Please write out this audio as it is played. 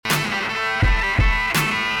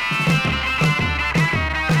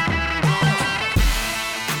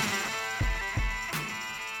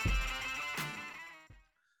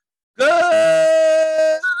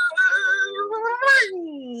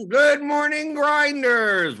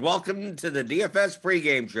Grinders! Welcome to the DFS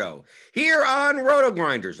pregame show here on Roto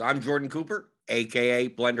Grinders. I'm Jordan Cooper, aka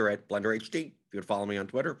Blender at Blender HD. If you would follow me on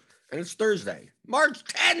Twitter, and it's Thursday, March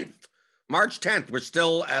 10th. March 10th. We're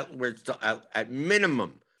still at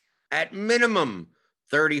minimum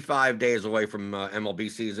 35 days away from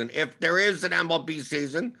MLB season. If there is an MLB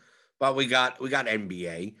season, but we got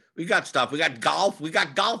NBA, we got stuff, we got golf, we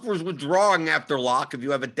got golfers withdrawing after lock. If you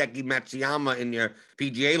have a Deki Matsuyama in your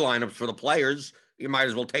PGA lineups for the players, you might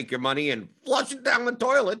as well take your money and flush it down the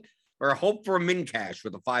toilet or hope for a min cash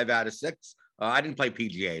with a 5 out of 6. I didn't play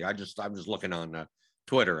PGA. I'm just looking on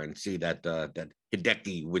Twitter and see that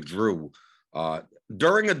Hideki withdrew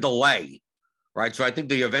during a delay, right? So I think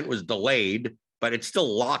the event was delayed, but it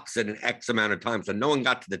still locks in an X amount of time. So no one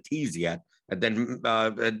got to the tees yet. And then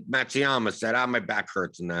Matsuyama said, my back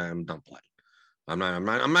hurts and I'm done playing. I'm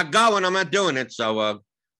not going. I'm not doing it. So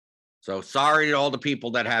sorry to all the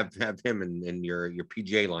people that have him in your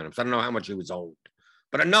PGA lineups. I don't know how much he was owned,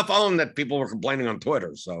 but enough owned that people were complaining on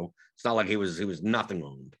Twitter. So it's not like he was nothing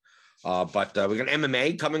owned. But we got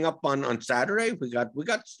MMA coming up on Saturday. We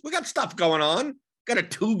got stuff going on. Got a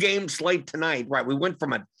 2-game slate tonight. Right. We went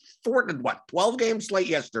from a 12-game slate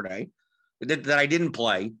yesterday that I didn't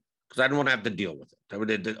play because I didn't want to have to deal with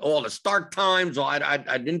it. All the start times. I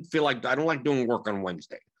didn't feel like, I don't like doing work on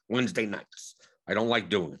Wednesday nights. I don't like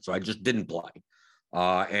doing it. So I just didn't play.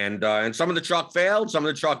 And some of the chalk failed. Some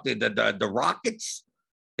of the chalk, the Rockets,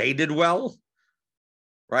 they did well,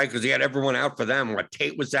 right? Because he had everyone out for them.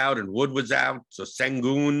 Tate was out and Wood was out. So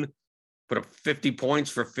Sengun put up 50 points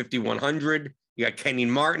for 5,100. You got Kenyon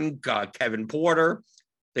Martin, Kevin Porter.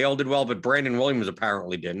 They all did well, but Brandon Williams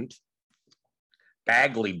apparently didn't.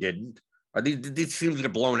 Bagley didn't. Are these teams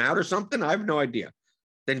get blown out or something? I have no idea.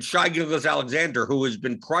 Then Shai Gilgeous-Alexander, who has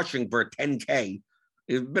been crushing for a 10K,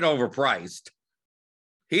 is a bit overpriced.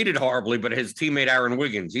 He did horribly, but his teammate Aaron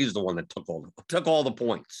Wiggins, he's the one that took all the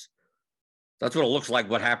points. That's what it looks like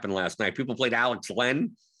what happened last night. People played Alex Len,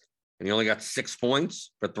 and he only got 6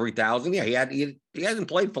 points for 3,000. Yeah, he hasn't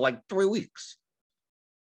played for like 3 weeks.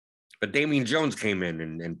 But Damian Jones came in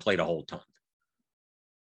and played a whole ton.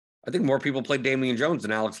 I think more people played Damian Jones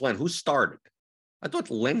than Alex Len. Who started? I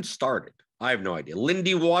thought Len started. I have no idea.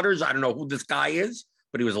 Lindy Waters, I don't know who this guy is,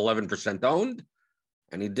 but he was 11% owned,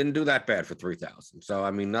 and he didn't do that bad for 3,000. So,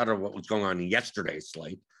 I mean, not what was going on in yesterday's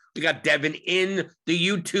slate. We got Devin in the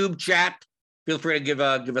YouTube chat. Feel free to give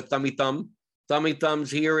a thummy thumb. Thummy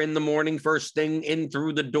thumbs here in the morning, first thing in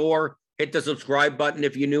through the door. Hit the subscribe button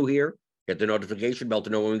if you're new here. Hit the notification bell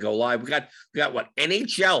to know when we go live. We got what?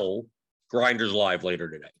 NHL Grinders live later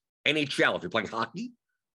today. NHL, if you're playing hockey,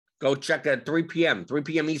 go check at 3 p.m.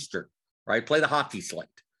 Eastern, right? Play the hockey slate.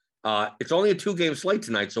 It's only a 2-game slate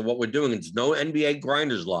tonight, so what we're doing is no NBA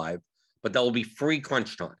Grinders live, but there will be free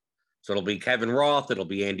crunch time. So it'll be Kevin Roth, it'll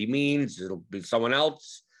be Andy Means, it'll be someone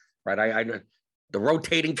else, right? I the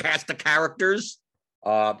rotating cast of characters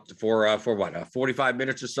for what, 45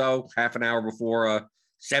 minutes or so, half an hour before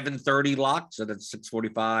 7:30 lock, so that's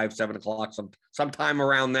 6:45, 7 o'clock, sometime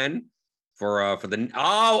around then. For the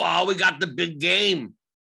we got the big game.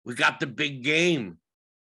 We got the big game.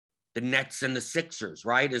 The Nets and the Sixers,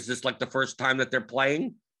 right? Is this like the first time that they're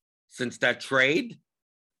playing since that trade?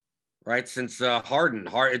 Right? Since Harden,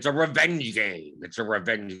 it's a revenge game. It's a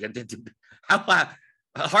revenge game.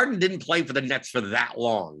 Harden didn't play for the Nets for that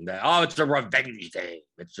long. It's a revenge game.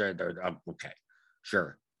 It's okay,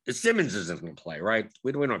 sure. Simmons isn't going to play, right?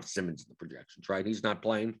 We don't have Simmons in the projections, right? He's not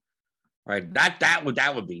playing. Right, that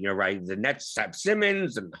would be, right? The Nets have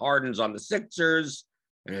Simmons and Harden's on the Sixers,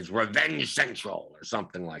 and it's Revenge Central or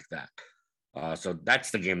something like that. So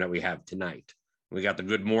that's the game that we have tonight. We got the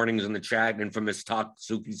good mornings in the chat. Infamous talk,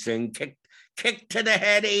 Suki Singh kicked to the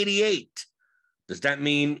head 88. Does that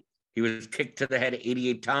mean he was kicked to the head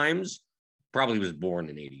 88 times? Probably was born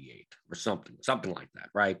in 88 or something like that,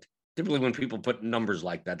 right? Typically, when people put numbers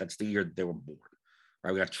like that, that's the year that they were born.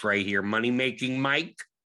 Right? We got Trey here, money making Mike.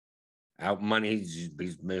 Out money, he's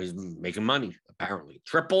making money, apparently.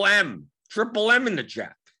 Triple M in the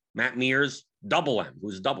chat. Matt Mears, double M,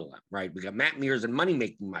 who's double M, right? We got Matt Mears and money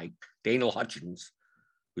making Mike, Daniel Hutchins,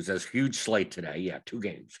 who says huge slate today. Yeah, 2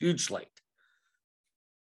 games, huge slate.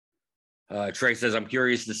 Trey says, I'm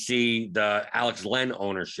curious to see the Alex Len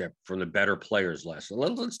ownership from the better players list. So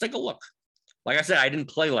let's take a look. Like I said, I didn't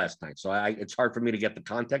play last night, so it's hard for me to get the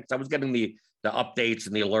context. I was getting the updates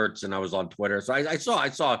and the alerts, and I was on Twitter, so I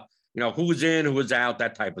saw. Who was in, who was out,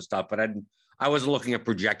 that type of stuff. But I wasn't looking at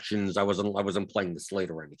projections. I wasn't playing the slate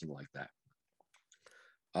or anything like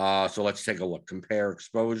that. So let's take a look. Compare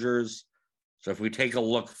exposures. So if we take a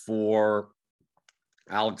look for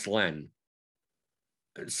Alex Len,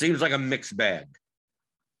 It seems like a mixed bag,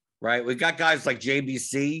 right? We got guys like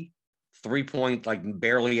JBC, 3-point, like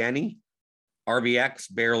barely any.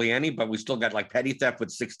 RBX, barely any, but we still got like Petty Theft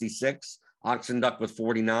with 66, Oxenduck with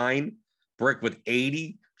 49, Brick with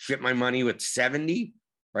 80, Ship My Money with 70,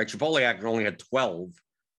 right? Chipotle only had 12,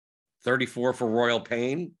 34 for Royal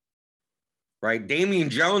Pain, right?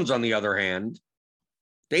 Damian Jones, on the other hand,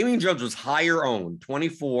 Damian Jones was higher owned,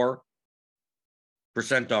 24%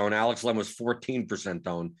 owned. Alex Len was 14%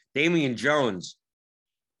 owned. Damian Jones,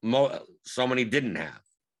 so many didn't have,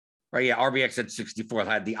 right? Yeah, RBX at 64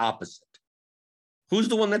 had the opposite. Who's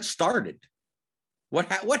the one that started? What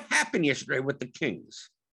happened yesterday with the Kings?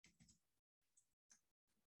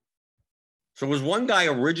 So was one guy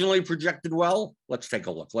originally projected well? Let's take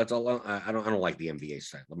a look. I don't like the NBA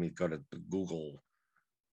site. Let me go to the Google.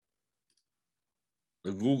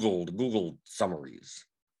 The Google summaries.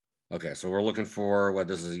 Okay, so we're looking for what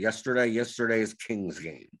this is yesterday. Yesterday's Kings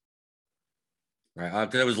game, right?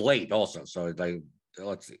 Because it was late also. So like,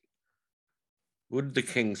 let's see. Who did the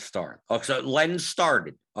Kings start? Oh, so Len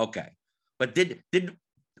started. Okay, but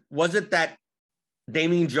was it that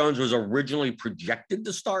Damian Jones was originally projected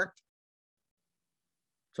to start?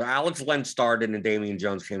 So Alex Len started and Damian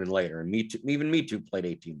Jones came in later, and even Me Too played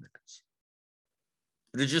 18 minutes.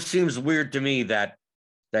 But it just seems weird to me that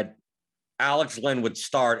Alex Len would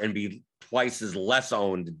start and be twice as less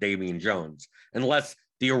owned than Damian Jones, unless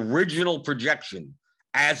the original projection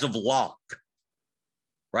as of lock,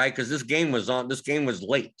 right? Because this game was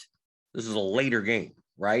late. This is a later game,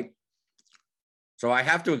 right? So I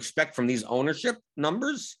have to expect from these ownership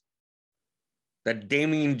numbers that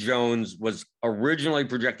Damian Jones was originally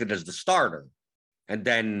projected as the starter. And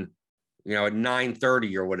then, at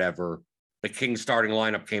 9:30 or whatever, the Kings starting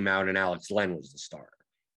lineup came out and Alex Len was the starter.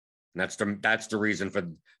 And that's the reason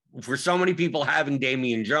for so many people having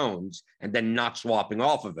Damian Jones and then not swapping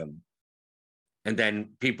off of him. And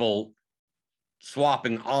then people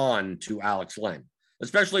swapping on to Alex Len,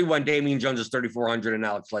 especially when Damian Jones is 3,400 and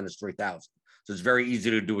Alex Len is 3,000. So it's very easy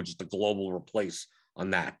to do just a global replace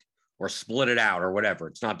on that or split it out or whatever.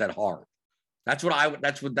 It's not that hard. That's what I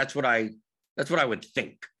would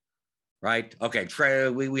think. Right. Okay. Trey,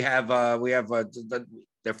 we have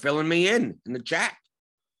they're filling me in the chat.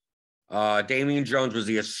 Damian Jones was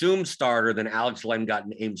the assumed starter, then Alex Len got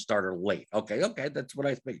named starter late. Okay, that's what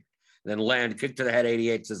I figured. Then Len, kick to the head,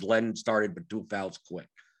 88 says Len started, but 2 fouls quick.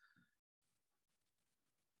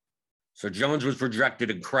 So Jones was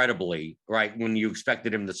projected incredibly, right, when you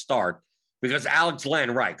expected him to start, because Alex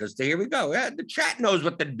Len, right, because here we go. Yeah, the chat knows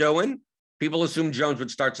what they're doing. People assume Jones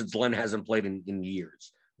would start since Len hasn't played in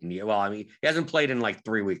years. Well, I mean, he hasn't played in like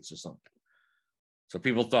 3 weeks or something. So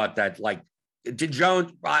people thought that, like, did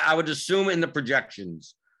Jones, I would assume in the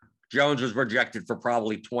projections, Jones was projected for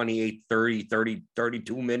probably 28, 30,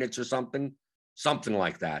 32 minutes or something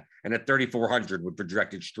like that. And at 3,400 would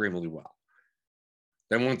project extremely well.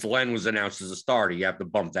 Then once Len was announced as a starter, you have to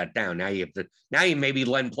bump that down. Now maybe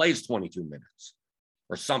Len plays 22 minutes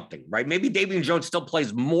or something, right? Maybe Damian Jones still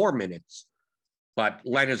plays more minutes, but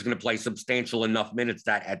Len is going to play substantial enough minutes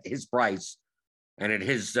that at his price and at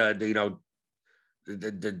his, the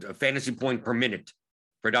fantasy point per minute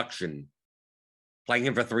production, playing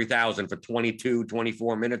him for 3,000 for 22,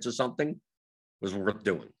 24 minutes or something was worth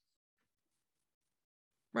doing.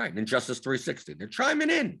 Right. Injustice 360. They're chiming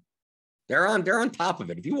in. They're on top of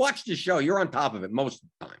it. If you watch the show, you're on top of it most of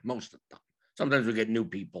the time. Sometimes we get new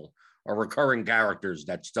people or recurring characters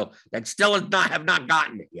that still have not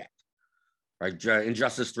gotten it yet. Right.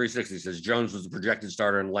 Injustice 360 says Jones was the projected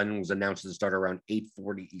starter and Len was announced as the starter around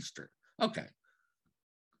 8:40 Eastern. Okay.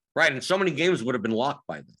 Right. And so many games would have been locked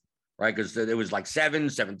by then. Right. Because it was like 7,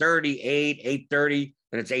 7:30, 8, 8:30,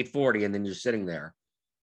 and it's 8:40. And then you're sitting there.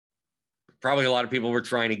 Probably a lot of people were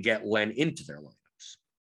trying to get Len into their lineups.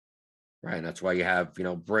 Right. And that's why you have,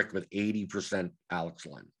 Brick with 80% Alex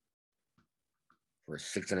Len for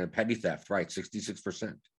 6.5 Petty Theft. Right.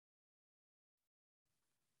 66%.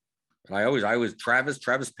 And I always Travis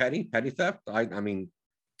Petty Theft. I mean,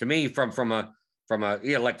 to me, from a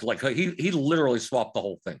like he literally swapped the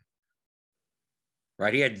whole thing.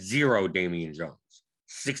 Right, he had 0 Damian Jones,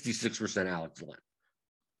 66% Alex Len.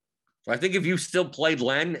 So I think if you still played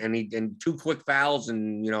Len and 2 quick fouls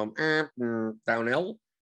and downhill,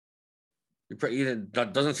 that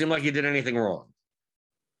doesn't seem like you did anything wrong.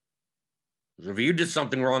 So if you did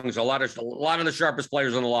something wrong, so a lot of the sharpest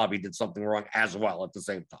players in the lobby did something wrong as well at the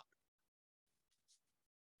same time.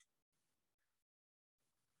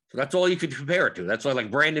 So that's all you could compare it to. That's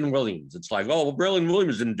like Brandon Williams. It's like, oh, well, Brandon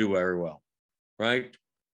Williams didn't do very well, right?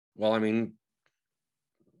 Well, I mean,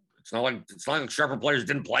 it's not like sharper players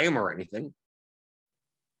didn't play him or anything.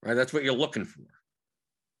 right? That's what you're looking for.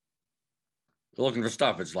 You're looking for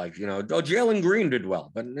stuff. It's like, oh, Jalen Green did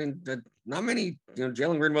well, but not many,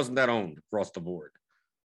 Jalen Green wasn't that owned across the board.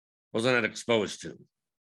 Wasn't that exposed to,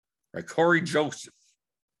 right? Corey Joseph.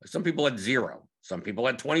 Some people had 0. Some people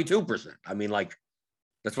had 22%. I mean, like,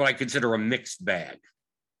 that's what I consider a mixed bag.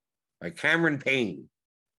 Like Cameron Payne.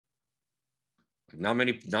 Not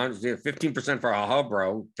 15% for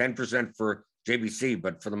Hubro, 10% for JBC,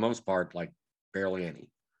 but for the most part, like barely any.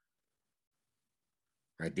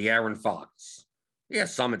 Right, De'Aaron Fox. Yeah,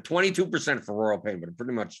 some at 22% for Royal Payne, but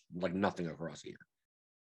pretty much like nothing across here.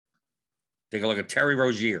 Take a look at Terry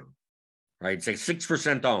Rozier. Right, say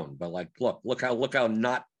 6% owned, but like, look how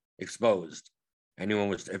not exposed anyone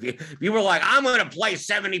was. If you were like, I'm going to play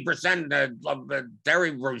 70% of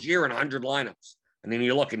Terry Rozier in 100 lineups, and then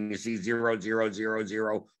you look and you see 0, 0, 0,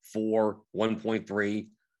 0, 4, 1.3.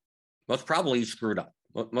 Most probably he screwed up.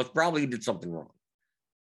 Most probably he did something wrong.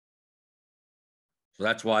 So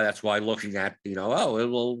that's why looking at,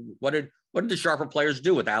 what did the sharper players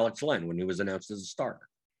do with Alex Len when he was announced as a starter?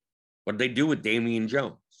 What did they do with Damian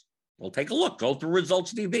Jones? Well, take a look. Go through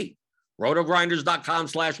ResultsDB.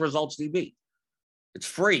 Rotogrinders.com/ResultsDB. It's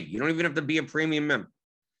free. You don't even have to be a premium member.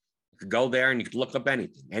 You could go there and you could look up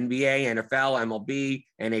anything. NBA, NFL, MLB,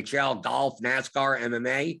 NHL, golf, NASCAR,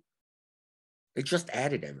 MMA. They just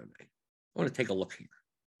added MMA. I want to take a look here.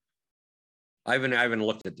 I haven't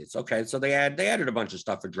looked at this. Okay, so they added a bunch of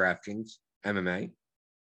stuff for DraftKings, MMA,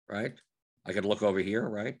 right? I could look over here,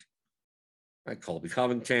 right? Right, Colby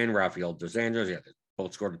Covington, Rafael Dos Anjos. Yeah, they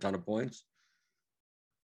both scored a ton of points.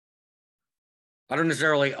 I don't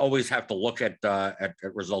necessarily always have to look at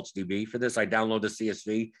ResultsDB for this. I download the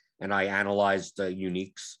CSV and I analyze the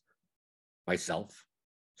uniques myself.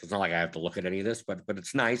 So it's not like I have to look at any of this, but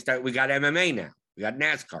it's nice that we got MMA now. We got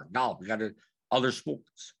NASCAR, golf, we got other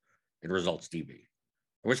sports in ResultsDB.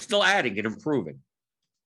 We're still adding and improving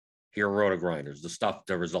here at Roto Grinders, the stuff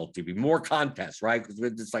to ResultsDB. More contests, right? Because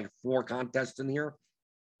it's like 4 contests in here.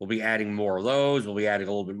 We'll be adding more of those. We'll be adding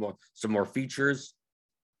a little bit more, some more features.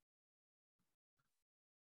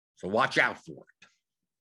 So watch out for it.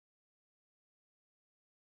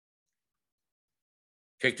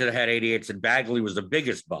 Kick to the head, 88 said Bagley was the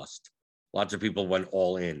biggest bust. Lots of people went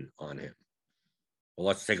all in on him. Well,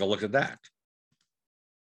 let's take a look at that.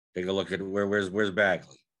 Take a look at where's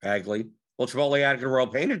Bagley. Bagley. Well, Chipotle added to Royal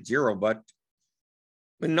Payne at 0, but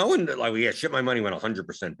I mean, no one like, yeah, shit, my money went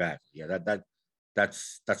 100% back. Yeah,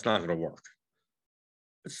 that's not going to work.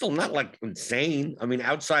 It's still not like insane. I mean,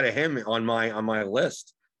 outside of him on my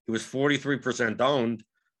list, he was 43% owned.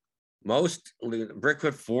 Most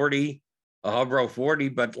Brickhood 40, a Hubro 40,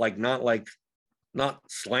 but like not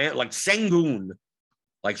slant, like Sengun,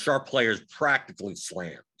 like sharp players practically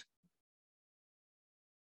slammed.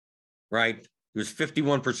 Right? He was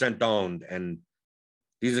 51% owned, and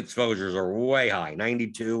these exposures are way high.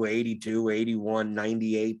 92, 82, 81,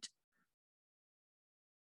 98.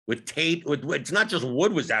 With Tate, it's not just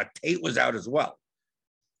Wood was out, Tate was out as well.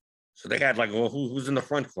 So they had like, well, who's in the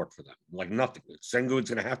front court for them? Like nothing. Sengun's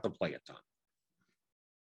going to have to play a ton.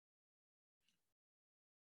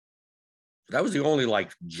 So that was the only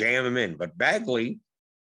like jam him in. But Bagley,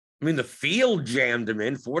 I mean, the field jammed him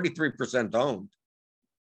in, 43% owned.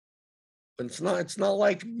 But it's not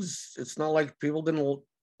like people didn't,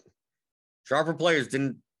 sharper players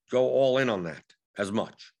didn't go all in on that as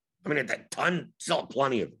much. I mean, a ton, still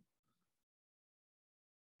plenty of them,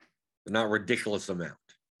 but not a ridiculous amount.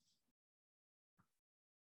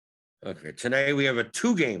 Okay, today we have a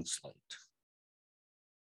 2-game slate.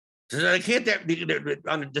 So I can't,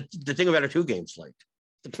 the thing about a 2-game slate,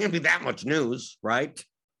 there can't be that much news, right?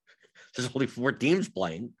 There's only 4 teams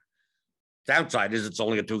playing. The downside is it's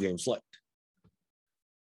only a 2-game slate.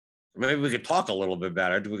 Maybe we could talk a little bit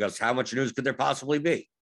about it because how much news could there possibly be,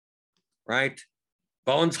 right?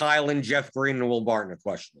 Bones Highland, Jeff Green, and Will Barton are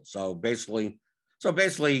questionable. So basically,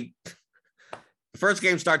 the first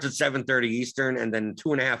game starts at 7:30 Eastern, and then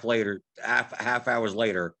half hours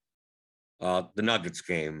later, the Nuggets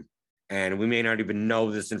game, and we may not even know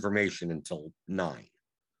this information until 9.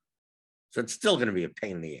 So it's still going to be a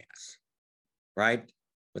pain in the ass, right?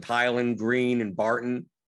 With Highland, Green, and Barton,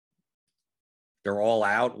 they're all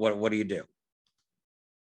out. What do you do?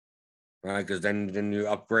 Right, because then you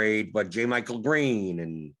upgrade, but J. Michael Green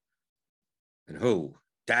and who?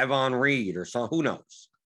 Davon Reed or some, who knows?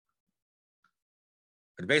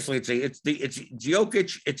 But basically, it's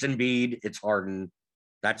Jokic, it's Embiid, it's Harden.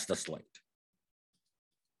 That's the slate.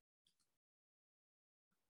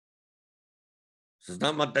 So it's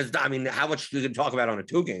not much. I mean, how much you can talk about on a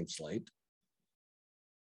 2-game slate?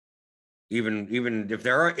 Even if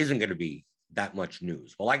there isn't going to be that much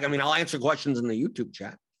news. Well, I mean, I'll answer questions in the YouTube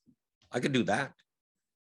chat. I could do that.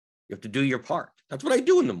 You have to do your part. That's what I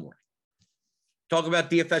do in the morning. Talk about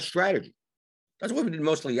DFS strategy. That's what we did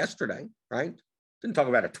mostly yesterday, right? Didn't talk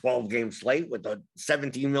about a 12-game slate with the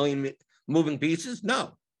 17 million moving pieces.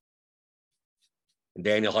 No. And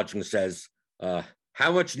Daniel Hutchings says,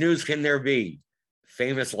 how much news can there be?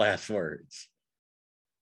 Famous last words.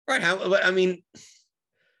 Right. I mean,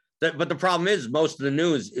 but the problem is most of the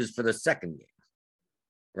news is for the second game,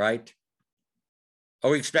 right?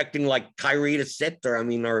 Are we expecting like Kyrie to sit or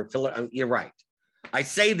you're right. I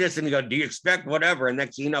say this and you go, do you expect whatever? And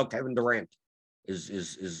next thing you know, Kevin Durant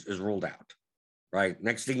is ruled out, right?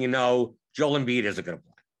 Next thing you know, Joel Embiid isn't going to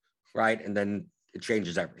play, right? And then it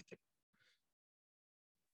changes everything.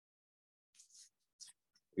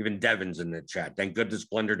 Even Devin's in the chat. Thank goodness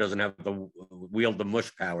Blender doesn't have the wield the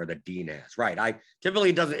mush power that Dean has. Right.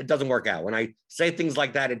 It doesn't work out. When I say things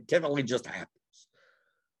like that, it typically just happens.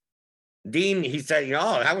 Dean, he said,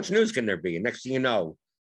 how much news can there be? And next thing you know,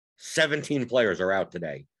 17 players are out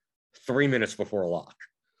today, 3 minutes before lock.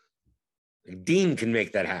 Dean can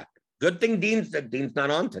make that happen. Good thing Dean's not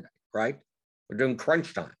on today, right? We're doing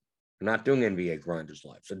crunch time. We're not doing NBA Grinders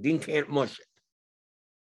Live. So Dean can't mush it.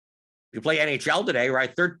 You play NHL today,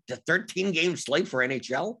 right? 13 game slate for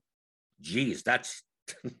NHL. Geez, that's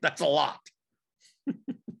a lot.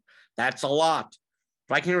 That's a lot.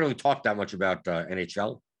 But I can't really talk that much about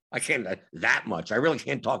NHL. I can't that much. I really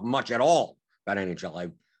can't talk much at all about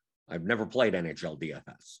NHL. I've never played NHL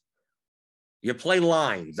DFS. You play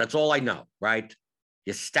lines. That's all I know, right?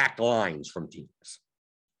 You stack lines from teams.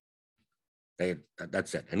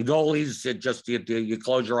 That's it. And goalies, you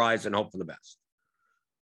close your eyes and hope for the best.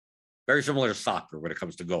 Very similar to soccer when it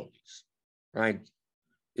comes to goalies, right?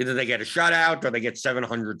 Either they get a shutout or they get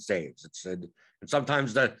 700 saves. And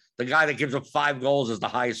sometimes the guy that gives up 5 goals is the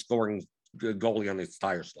highest scoring goalie on the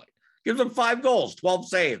entire slate. Gives them 5 goals, 12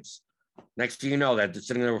 saves. Next thing you know, that they're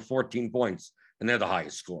sitting there with 14 points, and they're the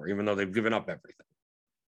highest score, even though they've given up everything.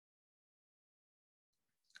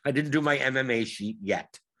 I didn't do my MMA sheet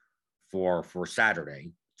yet for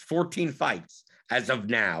Saturday. 14 fights as of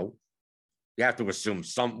now. You have to assume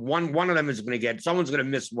one of them is going to someone's going to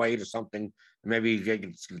miss weight or something. Maybe get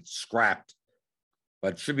scrapped,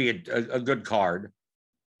 but it should be a good card.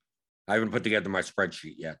 I haven't put together my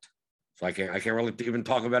spreadsheet yet, so I can't really even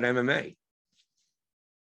talk about MMA.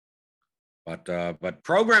 But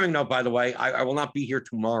programming note, by the way, I will not be here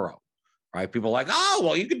tomorrow. Right? People are like, oh,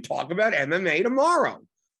 well, you can talk about MMA tomorrow.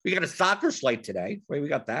 We got a soccer slate today. Wait, we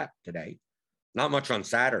got that today. Not much on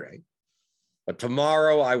Saturday. But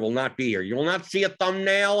tomorrow I will not be here. You will not see a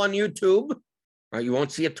thumbnail on YouTube. Right? You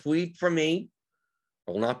won't see a tweet from me.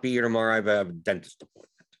 I will not be here tomorrow. I have a dentist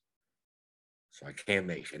appointment. So I can't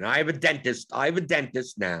make it. And I have a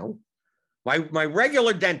dentist. Now. My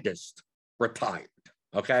regular dentist retired.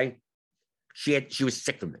 Okay. She was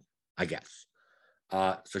sick of me, I guess.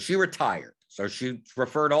 So she retired. So she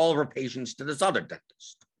referred all of her patients to this other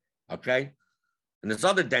dentist. Okay. And this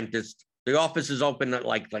other dentist, the office is open at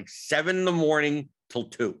like 7 in the morning till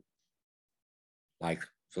 2.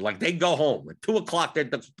 So they go home at 2 o'clock.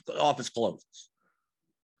 The office closes.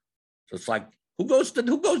 So it's like, who goes?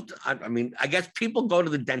 I mean, I guess people go to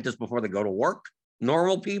the dentist before they go to work.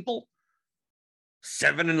 Normal people.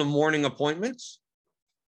 7 in the morning appointments.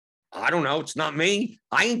 I don't know. It's not me.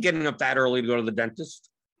 I ain't getting up that early to go to the dentist.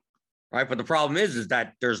 Right. But the problem is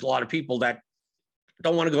that there's a lot of people that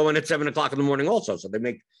don't want to go in at 7 o'clock in the morning also. So they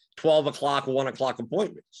make 12 o'clock, 1 o'clock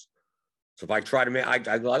appointments. So if I try to make,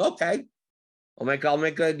 I go like, okay, I'll make,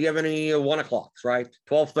 do you have any 1 o'clocks, right?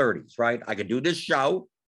 12:30s, right? I could do this show.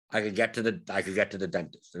 I could get to the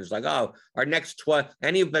dentist. And it's like, oh, our next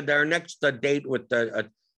date with the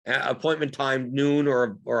appointment time, noon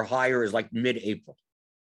or higher, is like mid-April.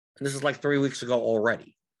 And this is like 3 weeks ago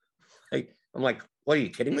already. I'm like, what are you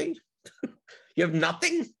kidding me? You have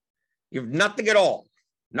nothing? You have nothing at all.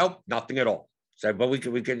 Nope, nothing at all. So, but we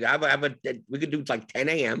could do like 10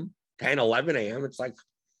 a.m., 10, 11 a.m. It's like,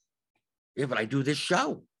 yeah, but I do this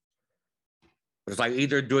show. It's like,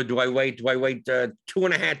 either do I wait 2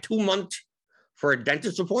 months for a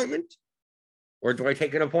dentist appointment, or do I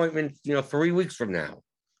take an appointment 3 weeks from now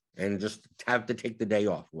and just have to take the day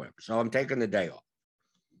off, whatever. So I'm taking the day off.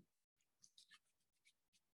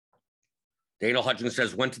 Daniel Hutchins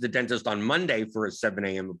says, went to the dentist on Monday for a 7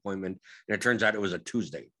 a.m. appointment, and it turns out it was a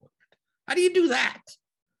Tuesday appointment. How do you do that?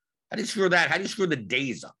 How do you screw that? How do you screw the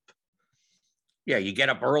days up? Yeah, you get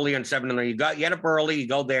up early on 7, and then you get up early, you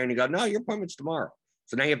go there, and you go, no, your appointment's tomorrow.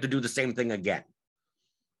 So now you have to do the same thing again.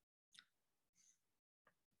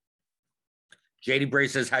 JD Bray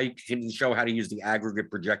says, how you can show how to use the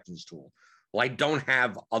aggregate projections tool. Well, I don't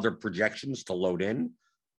have other projections to load in,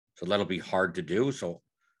 so that'll be hard to do. So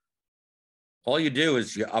all you do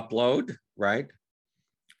is you upload, right?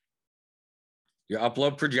 You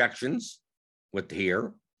upload projections with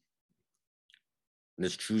here.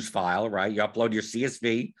 This choose file, right? You upload your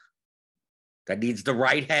CSV that needs the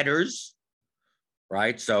right headers,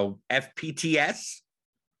 right? So FPTS,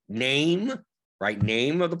 name, right?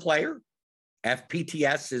 Name of the player.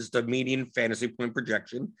 FPTS is the median fantasy point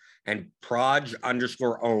projection, and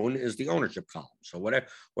proj_own is the ownership column. So whatever,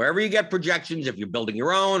 wherever you get projections, if you're building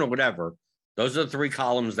your own or whatever, those are the 3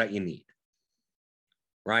 columns that you need,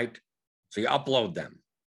 right? So you upload them.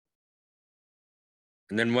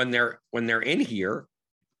 And then when they're in here,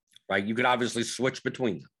 right, you could obviously switch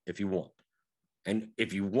between them if you want. And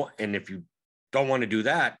if you don't want to do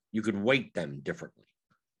that, you could weight them differently.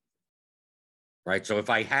 Right? So if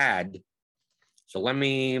I had, so let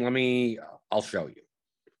me I'll show you.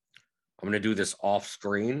 I'm going to do this off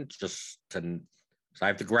screen just to, so I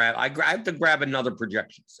have to grab another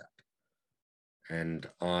projection set. And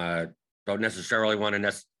don't necessarily want to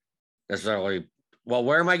necessarily, well,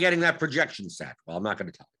 where am I getting that projection set? Well, I'm not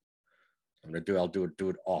going to tell you. I'll do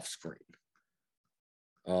it off screen.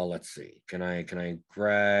 Oh, let's see. Can I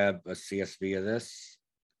grab a CSV of this?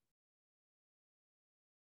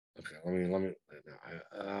 Okay, let me.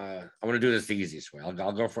 I'm going to do this the easiest way. I'll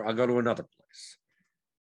go to another place.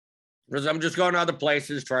 Because I'm just going to other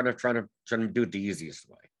places, trying to do it the easiest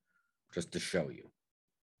way, just to show you.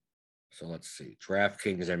 So let's see.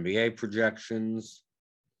 DraftKings NBA projections.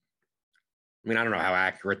 I mean, I don't know how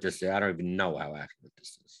accurate this is. I don't even know how accurate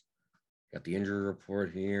this is. Got the injury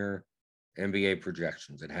report here. NBA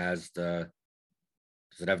projections. It has the,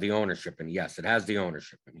 does it have the ownership? And yes, it has the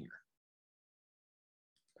ownership in here.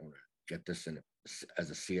 I'm going to get this in as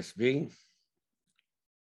a CSV.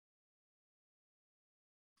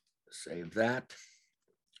 Save that.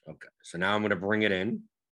 Okay, so now I'm going to bring it in.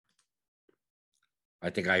 I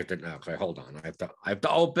think I have to, no, okay, hold on. I have to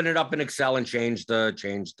open it up in Excel and change the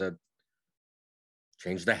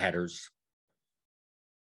headers.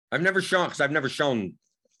 I've never shown, because I've never shown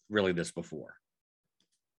really this before,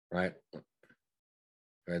 right?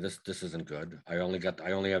 Okay, this isn't good. I only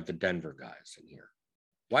have the Denver guys in here.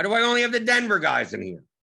 Why do I only have the Denver guys in here?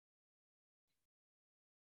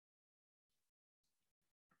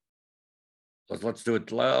 Let's do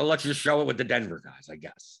it. Let's just show it with the Denver guys, I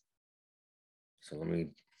guess. So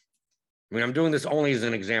I'm doing this only as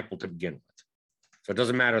an example to begin with. So it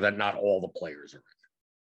doesn't matter that not all the players are in.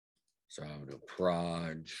 So I'll do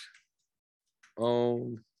proj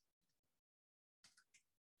own,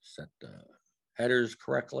 set the headers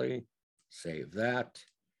correctly, save that.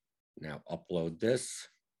 Now upload this.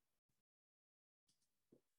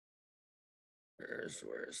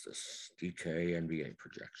 Where's this DK NBA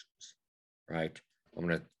projections, right? I'm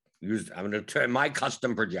going to turn my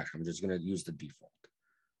custom projection. I'm just going to use the default,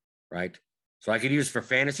 right? So I could use for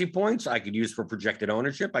fantasy points. I could use for projected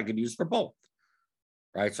ownership. I could use for both,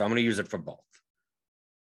 right? So I'm going to use it for both,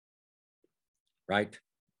 right?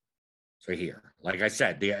 So here, like I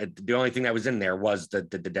said, the only thing that was in there was the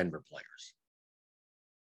Denver players,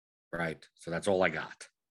 right? So that's all I got,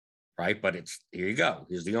 right? But it's, here you go.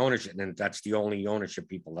 Here's the ownership, and that's the only ownership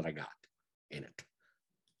people that I got in it.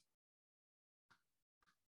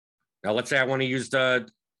 Now, let's say I want to use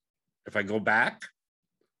if I go back,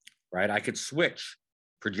 right, I could switch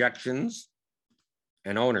projections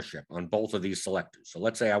and ownership on both of these selectors. So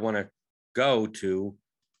let's say I want to go to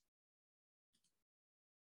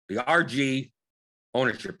the RG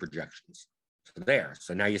ownership projections. So there.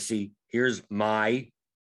 So now you see, here's my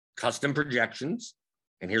custom projections,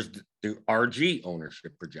 and here's the RG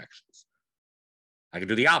ownership projections. I could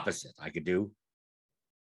do the opposite. I could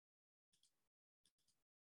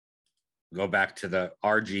go back to the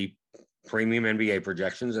RG premium NBA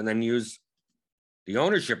projections and then use the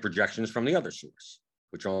ownership projections from the other source,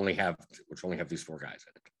 which only have these 4 guys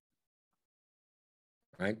in it.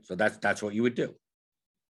 Right? So that's what you would do.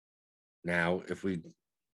 Now, if we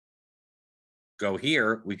go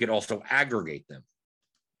here, we could also aggregate them.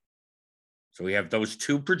 So we have those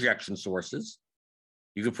 2 projection sources.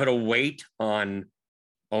 You could put a weight on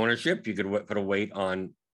ownership. You could put a weight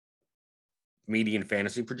on median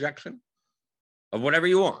fantasy projection of whatever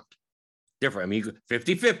you want. Different. I mean,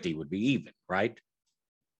 50-50 would be even, right?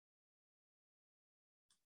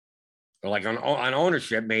 Or like on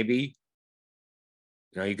ownership, maybe,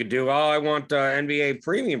 you could do, I want NBA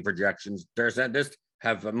premium projections. This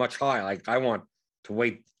have a much higher, like I want to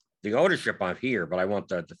weight the ownership on here, but I want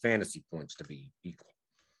the fantasy points to be equal,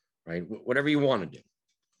 right? Whatever you want to do,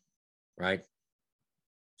 right?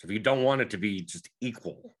 So if you don't want it to be just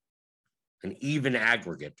equal, an even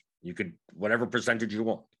aggregate. You could, whatever percentage you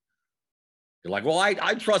want. You're like, well,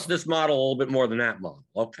 I trust this model a little bit more than that model.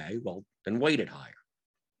 Okay, well, then weight it higher.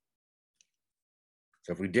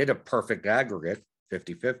 So if we did a perfect aggregate,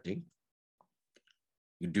 50-50,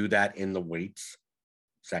 you do that in the weights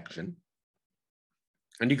section.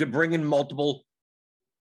 And you could bring in multiple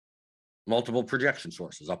projection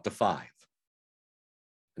sources, up to 5.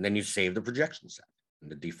 And then you save the projection set.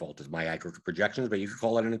 And the default is my aggregate projections, but you can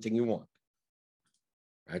call it anything you want.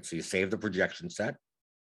 Right? So you save the projection set.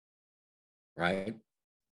 Right?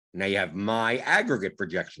 Now you have my aggregate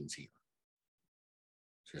projections here.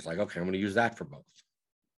 So it's like, okay, I'm going to use that for both.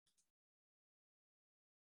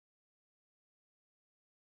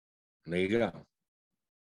 And there you go.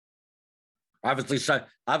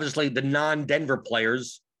 Obviously, the non-Denver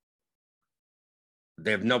players,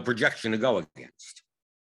 they have no projection to go against.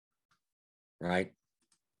 Right?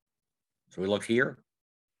 So we look here.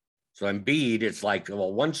 So Embiid, it's like,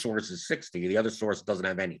 well, one source is 60, the other source doesn't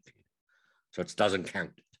have anything. So it doesn't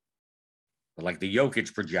count it. But like the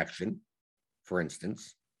Jokic projection, for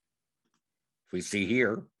instance, if we see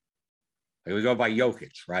here, like we go by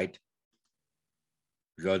Jokic, right?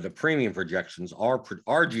 We go to the premium projections,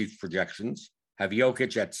 RG projections have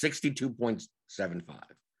Jokic at 62.75.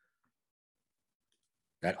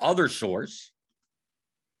 That other source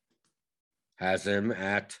has him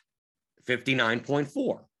at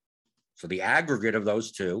 59.4. So the aggregate of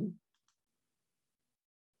those two,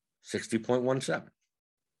 60.17.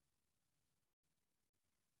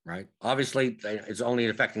 Right? Obviously, it's only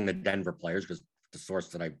affecting the Denver players because the source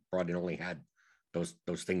that I brought in only had those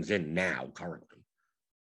things in now, currently.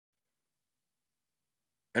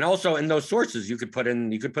 And also in those sources, you could put in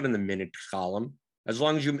the minutes column. As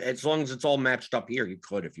long as it's all matched up here, you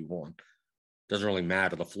could if you want. Doesn't really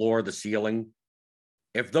matter. The floor, the ceiling.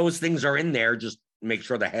 If those things are in there, just make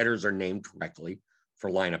sure the headers are named correctly for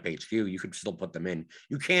lineup HQ. You could still put them in.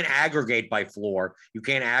 You can't aggregate by floor. You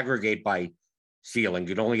can't aggregate by ceiling.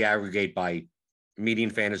 You'd only aggregate by median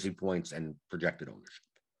fantasy points and projected ownership.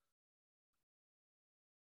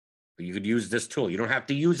 But you could use this tool. You don't have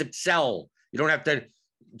to use Excel. You don't have to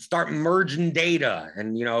start merging data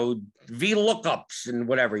and, VLOOKUPs and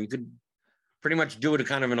whatever. You could pretty much do it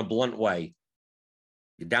kind of in a blunt way.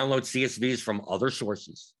 You download CSVs from other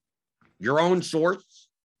sources. Your own source.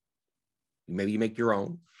 Maybe you make your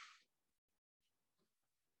own.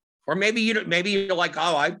 Or maybe you're like,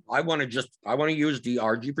 oh, I want to use the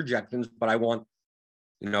RG projections, but I want,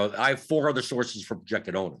 I have 4 other sources for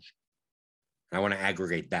projected ownership. I want to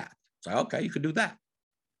aggregate that. So, okay, you could do that.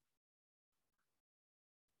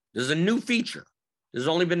 This is a new feature. This has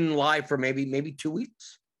only been live for maybe 2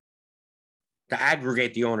 weeks to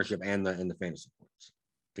aggregate the ownership and the fantasy points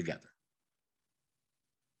together.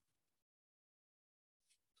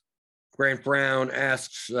 Grant Brown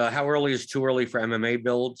asks, how early is too early for MMA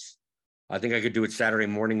builds? I think I could do it Saturday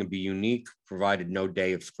morning and be unique, provided no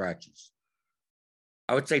day of scratches.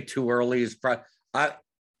 I would say too early is probably, I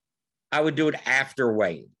would do it after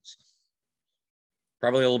weigh-ins.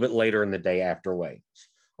 Probably a little bit later in the day after weigh-ins.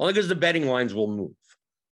 Only because the betting lines will move.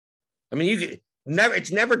 I mean,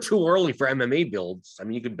 it's never too early for MMA builds. I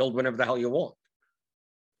mean, you can build whenever the hell you want.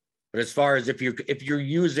 But as far as if you're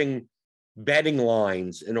using betting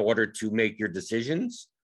lines in order to make your decisions,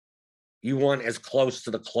 you want as close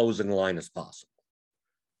to the closing line as possible.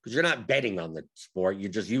 Because you're not betting on the sport. You're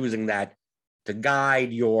just using that to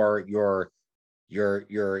guide your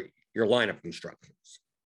lineup constructions.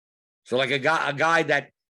 So like a guy that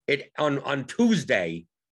on Tuesday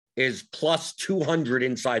is plus 200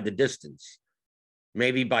 inside the distance,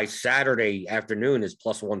 maybe by Saturday afternoon is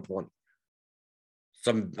plus 120.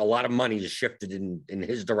 A lot of money is shifted in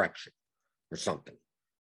his direction or something.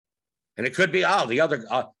 And it could be,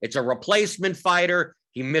 it's a replacement fighter.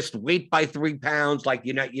 He missed weight by 3 pounds. Like,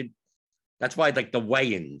 that's why like the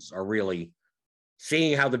weigh-ins are really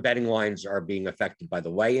seeing how the betting lines are being affected by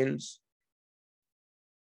the weigh-ins.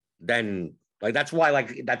 Then that's why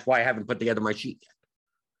I haven't put together my sheet yet.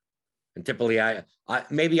 And typically I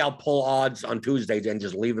maybe I'll pull odds on Tuesdays and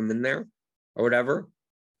just leave them in there or whatever.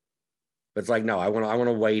 But it's like, no, I want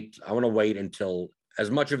to wait. I want to wait until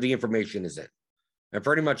as much of the information is in. And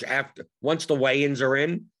pretty much once the weigh-ins are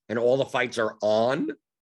in and all the fights are on,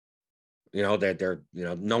 that they're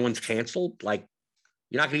no one's canceled. Like,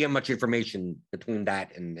 you're not gonna get much information between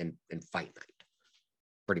that and fight night,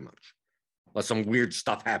 pretty much. Unless some weird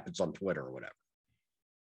stuff happens on Twitter or whatever.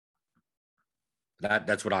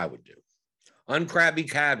 That's what I would do. Uncrabby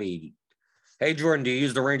Cabby. Hey, Jordan, do you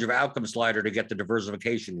use the range of outcome slider to get the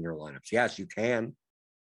diversification in your lineups? Yes, you can.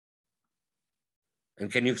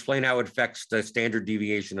 And can you explain how it affects the standard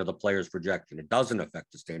deviation of the player's projection? It doesn't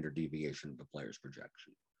affect the standard deviation of the player's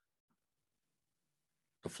projection.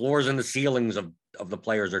 The floors and the ceilings of the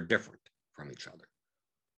players are different from each other.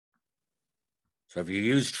 So if you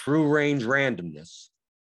use true range randomness,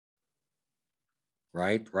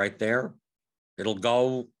 right there, it'll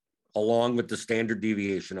go along with the standard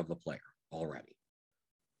deviation of the player already.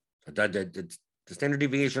 So the standard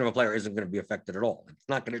deviation of a player isn't going to be affected at all. It's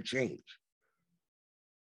not going to change.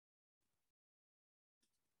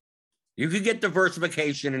 You could get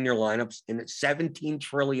diversification in your lineups in 17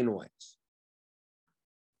 trillion ways.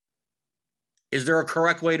 Is there a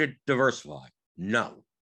correct way to diversify? No.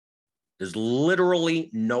 There's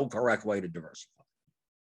literally no correct way to diversify.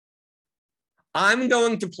 I'm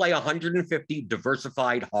going to play 150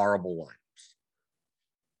 diversified horrible lineups.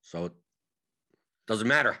 So it doesn't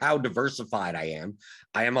matter how diversified I am.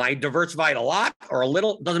 Am I diversified a lot or a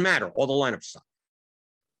little? Doesn't matter. All the lineups suck.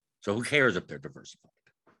 So who cares if they're diversified?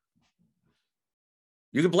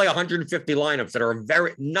 You can play 150 lineups that are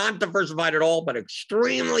very not diversified at all, but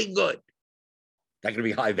extremely good. They're going to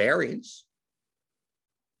be high variance,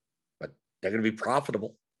 but they're going to be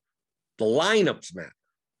profitable. The lineups matter.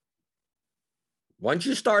 Once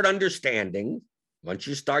you start understanding, once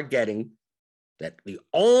you start getting that the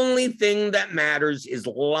only thing that matters is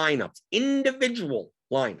lineups, individual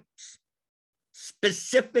lineups,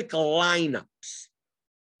 specific lineups,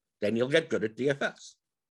 then you'll get good at DFS.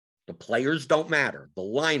 The players don't matter. The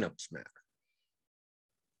lineups matter.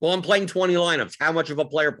 Well, I'm playing 20 lineups. How much of a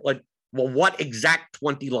player played? Well, what exact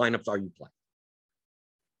 20 lineups are you playing?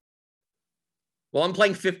 Well, I'm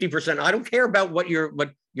playing 50%. I don't care about what your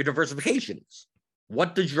diversification is.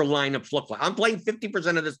 What does your lineups look like? I'm playing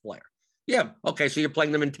 50% of this player. Yeah, okay, so you're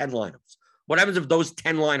playing them in 10 lineups. What happens if those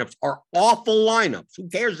 10 lineups are awful lineups? Who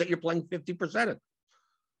cares that you're playing 50% of them?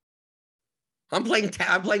 I'm playing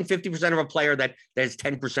 50% of a player that is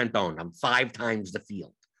 10% owned. I'm 5 times the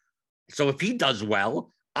field. So if he does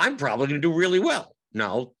well, I'm probably going to do really well.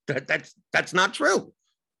 No, that's not true.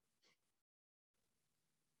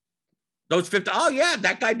 Those 50, oh yeah,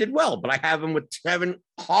 that guy did well, but I have him with 7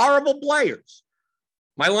 horrible players.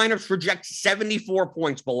 My lineups project 74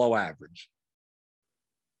 points below average.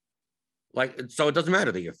 So it doesn't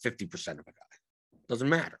matter that you have 50% of a guy. It doesn't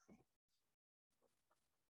matter.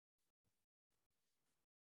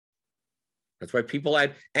 That's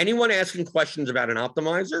why anyone asking questions about an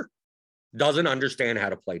optimizer doesn't understand how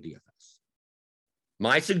to play DFS.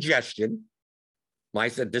 My suggestion,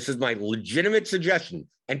 this is my legitimate suggestion,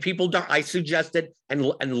 and people don't, I suggest it, and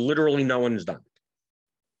literally no one has done it.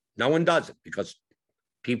 No one does it because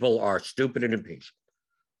people are stupid and impatient.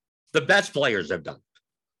 The best players have done it,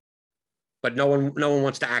 but no one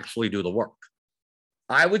wants to actually do the work.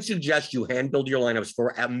 I would suggest you hand build your lineups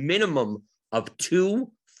for a minimum of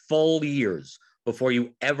 2 full years before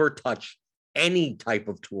you ever touch any type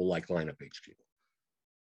of tool like Lineup HQ.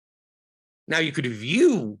 Now you could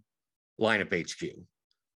view Lineup HQ.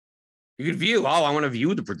 You could view, I want to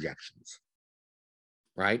view the projections,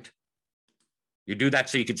 right? You do that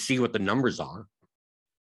so you can see what the numbers are,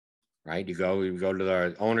 right? You go to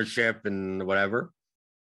the ownership and whatever,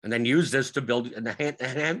 and then use this to build and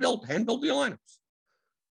hand build your lineups.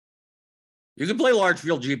 You can play large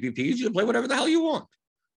field GPPs. You can play whatever the hell you want.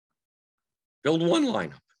 Build 1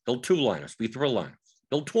 lineup, build 2 lineups, be 3 lineups,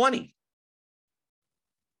 build 20.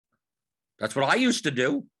 That's what I used to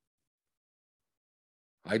do.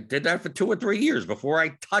 I did that for 2 or 3 years before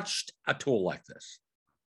I touched a tool like this.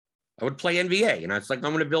 I would play NBA, and I was like,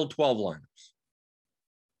 I'm going to build 12 lineups,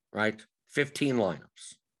 right? 15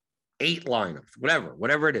 lineups, 8 lineups,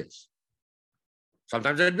 whatever it is.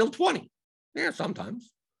 Sometimes I'd build 20. Yeah,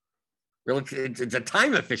 sometimes. Really, it's a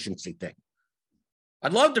time efficiency thing.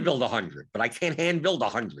 I'd love to build 100, but I can't hand build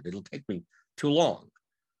 100. It'll take me too long.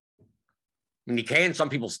 I mean, you can. Some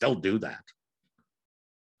people still do that.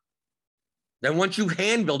 Then once you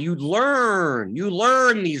hand build, you learn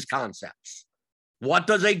these concepts. What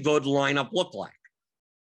does a good lineup look like?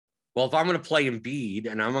 Well, if I'm going to play Embiid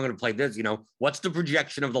and I'm going to play this, what's the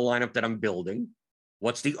projection of the lineup that I'm building?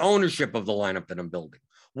 What's the ownership of the lineup that I'm building?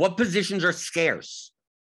 What positions are scarce,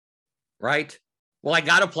 right? Well, I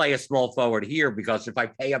got to play a small forward here because if I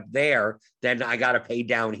pay up there, then I got to pay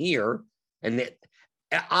down here. And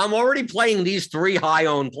I'm already playing these 3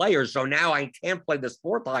 high-owned players, so now I can't play this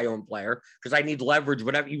 4th high-owned player because I need leverage,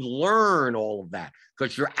 whatever. You learn all of that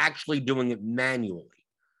because you're actually doing it manually.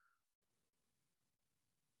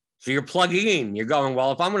 So you're plugging in. You're going,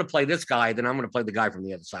 well, if I'm going to play this guy, then I'm going to play the guy from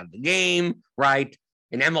the other side of the game, right?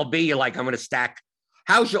 In MLB, you're like, I'm going to stack.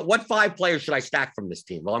 what 5 players should I stack from this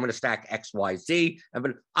team? Well, I'm going to stack X, Y, Z. I'm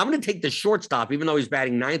going to take the shortstop, even though he's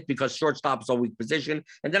batting 9th, because shortstop is a weak position.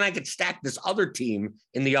 And then I could stack this other team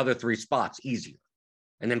in the other 3 spots easier,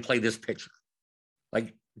 and then play this pitcher.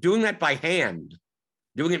 Like doing that by hand,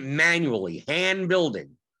 doing it manually, hand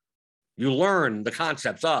building. You learn the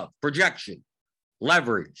concepts of projection,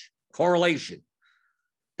 leverage, correlation,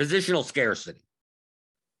 positional scarcity,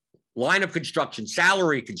 lineup construction,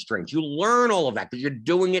 salary constraints. You learn all of that because you're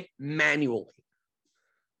doing it manually.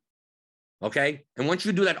 Okay? And once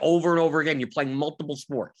you do that over and over again, you're playing multiple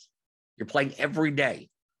sports. You're playing every day.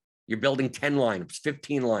 You're building 10 lineups,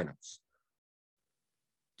 15 lineups.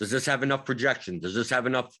 Does this have enough projection? Does this have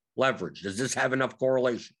enough leverage? Does this have enough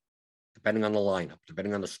correlation? Depending on the lineup,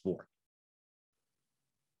 depending on the sport.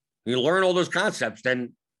 You learn all those concepts,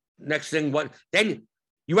 then next thing, then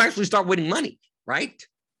you actually start winning money, right?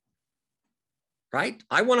 Right?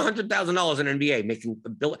 I won $100,000 in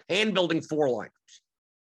NBA hand building 4 lineups.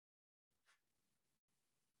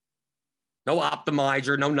 No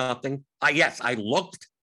optimizer, no nothing. Yes, I looked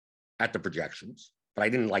at the projections, but I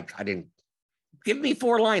didn't give me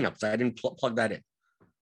 4 lineups. I didn't plug that in.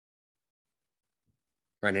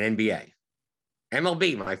 Right, an NBA.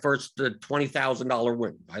 MLB, my first $20,000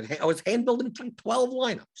 win. I was hand building 12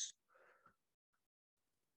 lineups.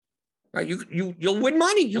 Right, you'll win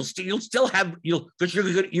money. You'll still have because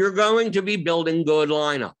you're going to be building good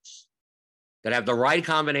lineups that have the right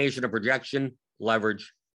combination of projection,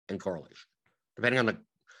 leverage, and correlation, depending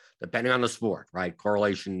on the sport. Right,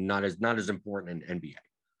 correlation not as important in NBA.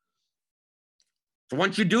 So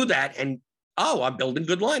once you do that, and I'm building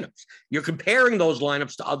good lineups. You're comparing those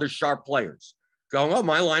lineups to other sharp players. Going,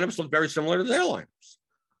 my lineups look very similar to their lineups.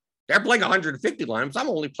 They're playing 150 lineups. I'm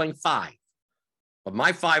only playing 5. But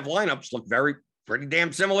my 5 lineups look pretty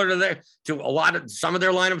damn similar to some of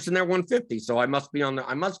their lineups in their 150. So I must be on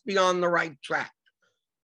the right track.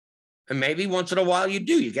 And maybe once in a while you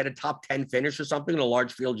get a top 10 finish or something in a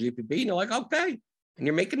large field GPP, and you're like, okay, and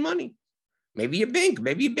you're making money. Maybe you bink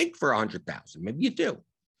for 100,000. Maybe you do.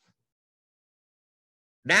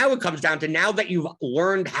 Now it comes down to, now that you've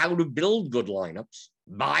learned how to build good lineups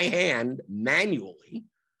by hand, manually,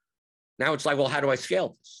 now it's like, well, how do I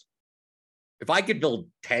scale this? If I could build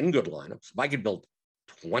 10 good lineups, if I could build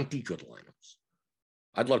 20 good lineups,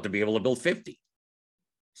 I'd love to be able to build 50,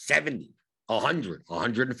 70, 100,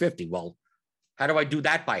 150. Well, how do I do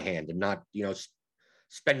that by hand and not,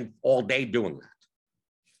 spend all day doing that?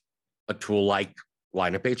 A tool like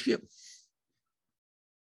Lineup HQ.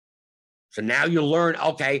 So now you learn,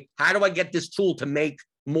 okay, how do I get this tool to make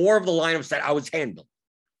more of the lineups that I was handling?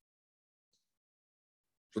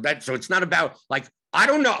 So it's not about I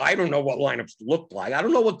don't know what lineups look like. I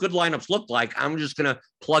don't know what good lineups look like. I'm just gonna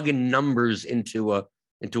plug in numbers into a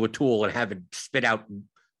tool and have it spit out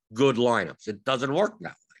good lineups. It doesn't work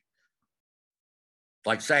that way.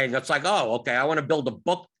 Like saying, it's like, oh, okay, I want to build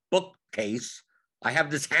a bookcase. I have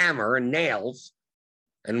this hammer and nails,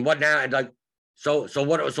 and what now? And so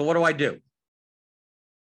what do I do?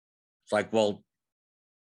 It's like, well,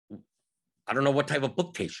 I don't know what type of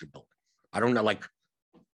bookcase you're building. I don't know,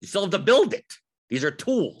 you still have to build it. These are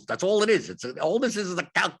tools. That's all it is. All this is a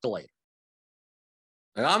calculator.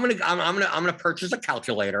 I'm gonna purchase a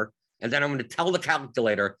calculator, and then I'm gonna tell the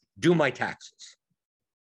calculator, do my taxes.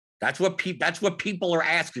 That's what people are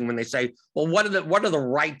asking when they say, well, what are the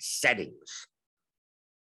right settings?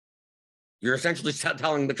 You're essentially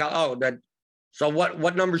telling so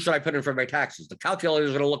what numbers should I put in for my taxes? The calculator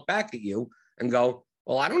is going to look back at you and go,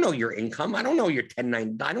 well, I don't know your income. I don't know your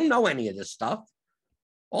 1090. I don't know any of this stuff.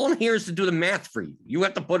 All I'm here is to do the math for you. You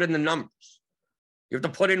have to put in the numbers. You have to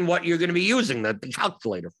put in what you're going to be using the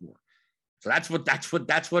calculator for. So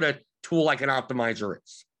that's what a tool like an optimizer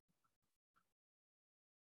is.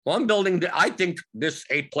 Well, I think this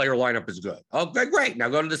 8-player lineup is good. Okay, great. Now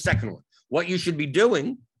go to the second one. What you should be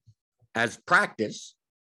doing as practice,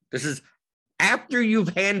 this is after you've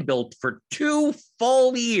hand built for 2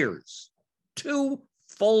 full years. 2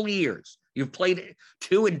 full years. You've played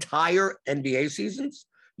 2 entire NBA seasons.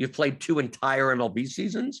 You've played 2 entire MLB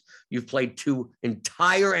seasons. You've played 2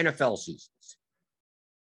 entire NFL seasons.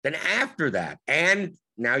 Then after that, and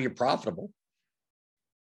now you're profitable.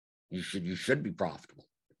 You should be profitable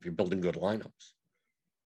if you're building good lineups.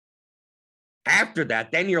 After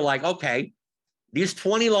that, then you're like, okay, these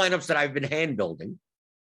 20 lineups that I've been hand building,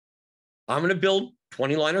 I'm going to build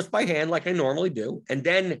 20 lineups by hand like I normally do. And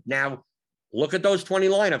then now look at those 20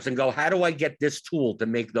 lineups and go, how do I get this tool to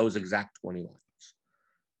make those exact 20 lineups?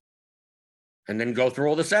 And then go through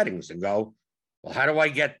all the settings and go, well, how do I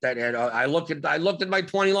get that? And I looked at my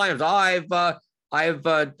 20 lineups. I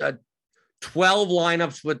have 12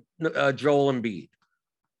 lineups with Joel Embiid.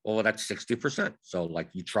 Well, that's 60%. So, like,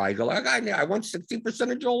 you try, you go, like, I want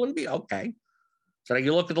 60% of Joel Embiid. Okay. So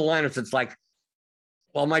you look at the lineups, it's like,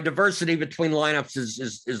 well, my diversity between lineups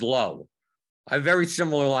is low. I have very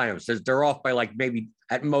similar lineups. They're off by like maybe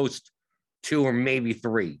at most 2 or maybe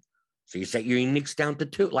 3. So you set your uniques down to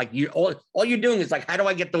 2. Like all you're doing is like, how do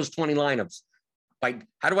I get those 20 lineups? Like,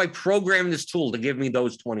 how do I program this tool to give me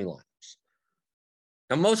those 20 lineups?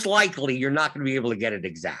 Now, most likely, you're not going to be able to get it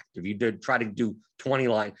exact. If you did try to do 20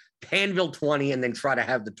 line, hand build 20, and then try to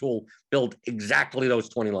have the tool build exactly those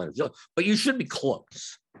 20 lineups. But you should be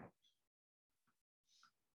close.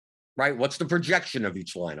 Right? What's the projection of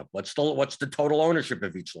each lineup? What's the total ownership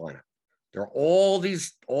of each lineup? There are all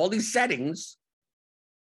these settings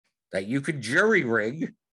that you could jury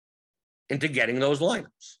rig into getting those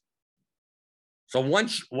lineups. So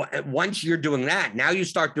once you're doing that, now you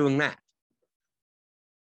start doing that.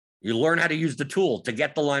 You learn how to use the tool to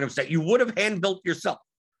get the lineups that you would have hand built yourself.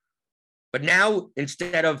 But now,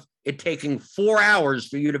 instead of it taking 4 hours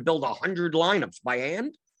for you to build 100 lineups by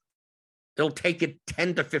hand, it'll take it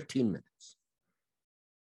 10 to 15 minutes.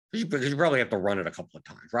 Because you probably have to run it a couple of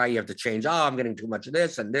times, right? You have to change, I'm getting too much of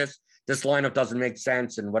this and this. This lineup doesn't make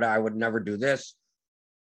sense, and what I would never do this.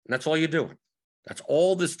 And that's all you're doing. That's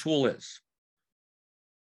all this tool is.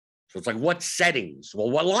 So it's like, what settings?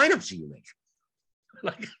 Well, what lineups are you making?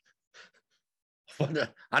 Like,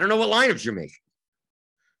 I don't know what lineups you're making.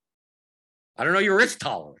 I don't know your risk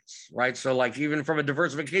tolerance, right? So like, even from a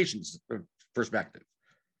diversification perspective,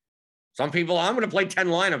 some people, I'm going to play 10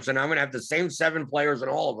 lineups and I'm going to have the same 7 players in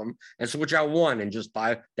all of them and switch out 1 and just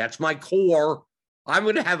buy. That's my core. I'm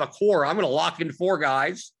going to have a core. I'm going to lock in 4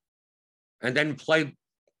 guys and then play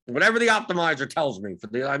whatever the optimizer tells me.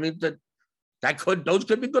 Those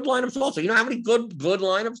could be good lineups also. You know how many good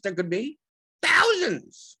lineups there could be?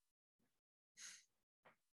 Thousands.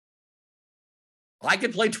 I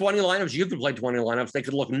could play 20 lineups. You could play 20 lineups. They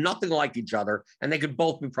could look nothing like each other, and they could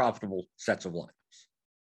both be profitable sets of lineups.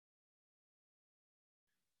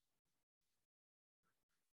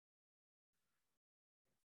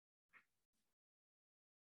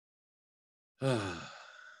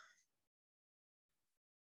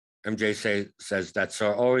 MJ says that's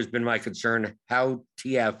always been my concern. How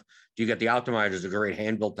TF do you get the optimizers to create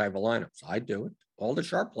hand-built type of lineups? I do it. All the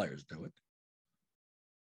sharp players do it.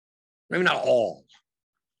 Maybe not all,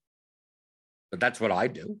 but that's what I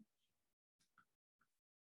do.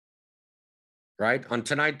 Right? On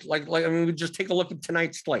tonight, we just take a look at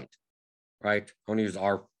tonight's slate. Right? I want to use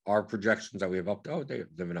our projections that we have up. Oh, they've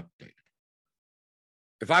been updated.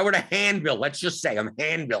 If I were to hand build, let's just say I'm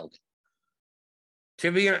hand building.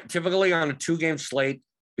 Typically on a 2-game slate,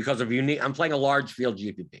 because of I'm playing a large field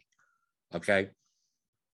GPP. Okay.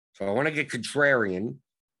 So I want to get contrarian,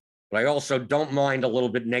 but I also don't mind a little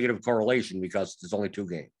bit negative correlation because there's only 2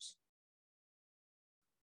 games.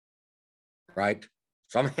 Right?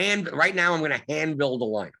 So right now I'm going to hand build a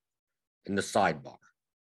lineup in the sidebar.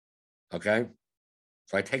 Okay.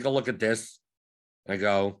 So I take a look at this. I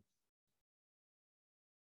go,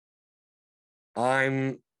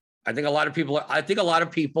 I think a lot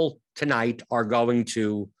of people tonight are going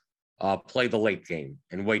to play the late game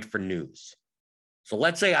and wait for news. So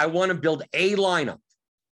let's say I want to build a lineup.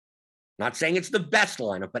 Not saying it's the best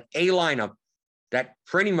lineup, but a lineup that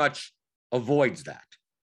pretty much avoids that.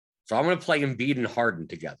 So I'm going to play Embiid and Harden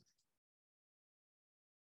together.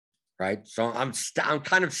 Right? So I'm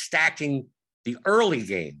kind of stacking the early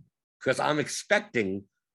game because I'm expecting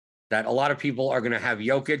that a lot of people are going to have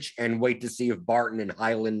Jokic and wait to see if Barton and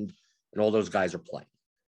Highland and all those guys are playing.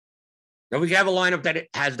 Now we can have a lineup that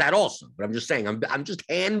has that also, but I'm just saying I'm just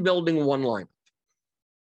hand building one lineup.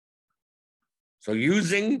 So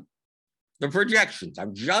using the projections,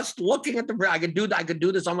 I'm just looking at I could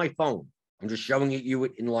do this on my phone. I'm just showing you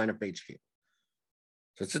it in lineup HQ.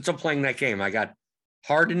 So since I'm playing that game, I got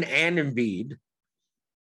Harden and Embiid.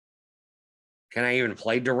 Can I even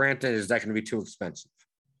play Durant? Is that going to be too expensive?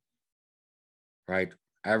 Right?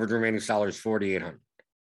 Average remaining salary is $4,800.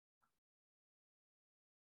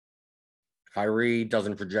 Kyrie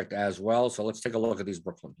doesn't project as well, so let's take a look at these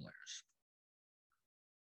Brooklyn players.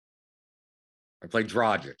 I played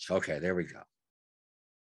Dragic. Okay, there we go.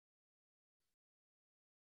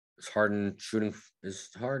 Is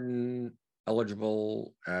Harden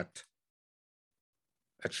eligible at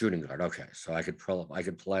shooting guard? Okay, so I could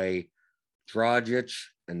play Dragic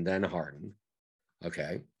and then Harden.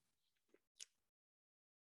 Okay.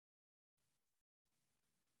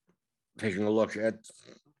 Taking a look at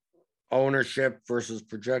ownership versus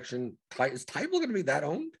projection. Is Tybalt going to be that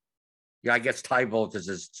owned? Yeah, I guess Tybalt because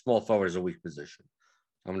his small forward is a weak position.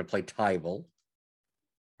 I'm going to play Tybal.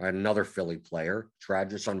 Right, another Philly player.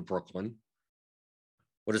 Tragic on Brooklyn.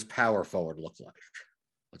 What does power forward look like?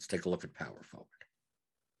 Let's take a look at power forward.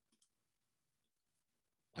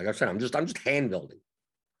 Like I said, I'm just hand building.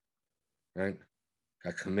 Right?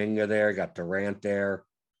 Got Kuminga there, got Durant there,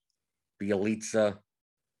 Bielitsa,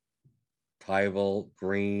 Tybal,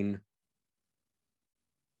 Green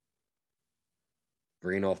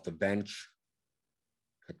off the bench,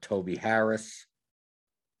 got Toby Harris.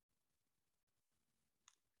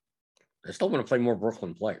 I still want to play more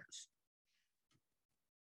Brooklyn players.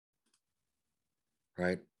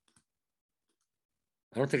 Right?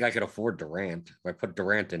 I don't think I could afford Durant. If I put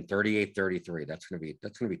Durant in 38-33, that's gonna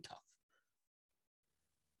be tough.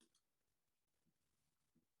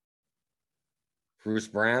 Bruce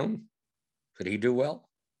Brown, could he do well?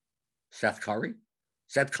 Seth Curry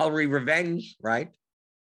revenge, right?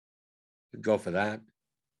 Could go for that.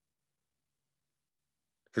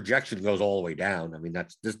 Projection goes all the way down. I mean,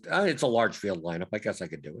 that's just it's a large field lineup. I guess I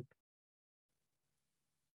could do it.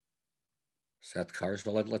 Seth Curry.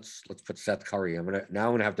 So let's put Seth Curry. I'm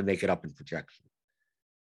gonna have to make it up in projection.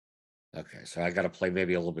 Okay, so I got to play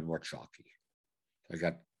maybe a little bit more chalky. I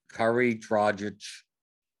got Curry, Dragic.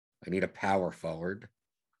 I need a power forward.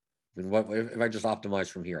 I mean, what if I just optimize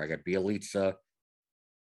from here? I got Bielitsa,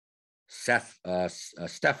 Steph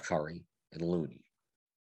Curry, and Looney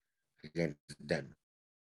against Denver,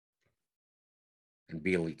 and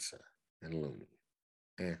Bielitsa and Looney.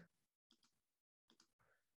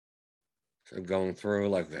 So I'm going through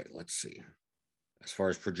like, okay, let's see. As far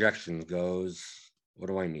as projections goes, what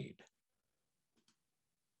do I need?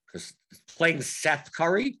 Because playing Seth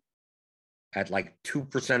Curry at like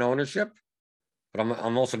 2% ownership, but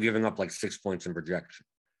I'm also giving up like 6 points in projection.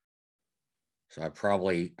 So I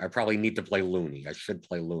probably need to play Looney. I should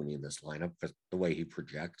play Looney in this lineup because the way he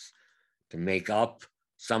projects to make up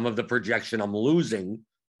some of the projection I'm losing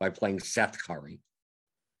by playing Seth Curry.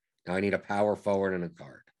 Now I need a power forward and a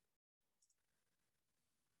guard.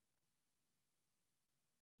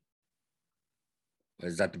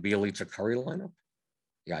 Is that the Bielitsa Curry lineup?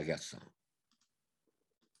 Yeah, I guess so.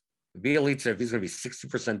 Bielitsa, if he's going to be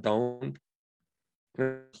 60% owned, I'm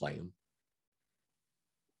going to play him.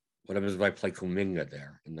 What happens if I play Kuminga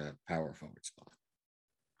there in the power forward spot?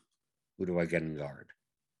 Who do I get in guard?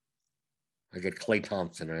 I get Klay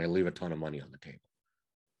Thompson, and I leave a ton of money on the table.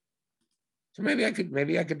 So maybe I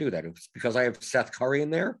could do that. If it's because I have Seth Curry in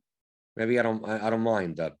there, maybe I don't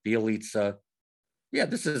mind. Bielitsa, yeah,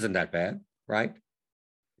 this isn't that bad, right?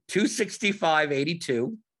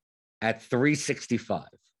 265.82 at 365.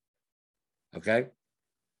 Okay.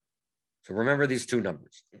 So remember these two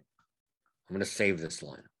numbers. I'm going to save this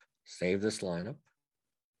lineup. Save this lineup.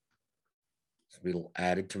 So it'll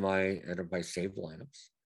add it to my saved lineups.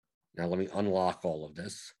 Now let me unlock all of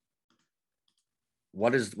this.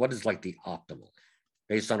 What is like the optimal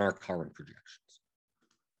based on our current projections?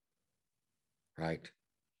 Right.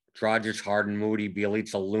 Dragic, Harden, Moody,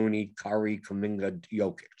 Bielitsa, Looney, Curry, Kuminga,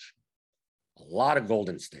 Jokic. A lot of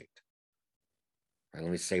Golden State. All right,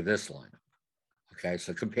 let me save this lineup. Okay,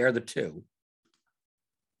 so compare the two.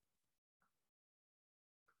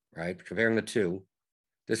 Right, comparing the two.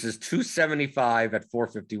 This is 275 at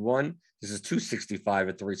 451. This is 265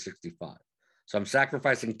 at 365. So I'm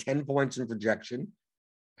sacrificing 10 points in projection,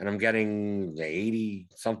 and I'm getting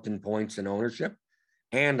 80-something points in ownership.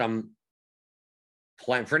 And I'm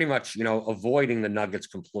pretty much, avoiding the Nuggets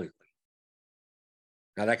completely.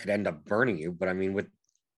 Now that could end up burning you, but I mean, with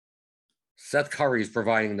Seth Curry is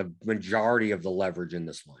providing the majority of the leverage in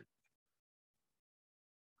this line,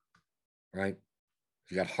 right?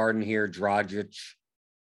 You got Harden here, Dragic,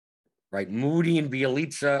 right? Moody and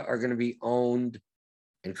Bielitsa are going to be owned,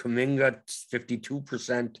 and Kuminga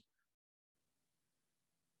 52%.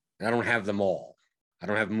 I don't have them all. I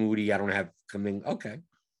don't have Moody. I don't have Kuminga. Okay.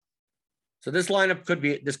 So this lineup could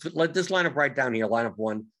be this lineup right down here, lineup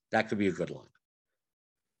one. That could be a good line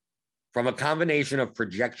from a combination of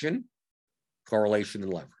projection, correlation,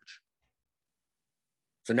 and leverage.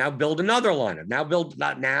 So now build another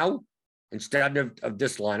lineup. Instead of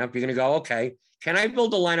this lineup, you're going to go, okay, can I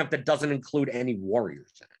build a lineup that doesn't include any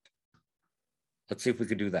Warriors in it? Let's see if we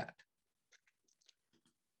could do that.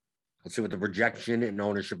 Let's see what the projection and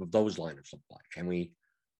ownership of those lineups look like.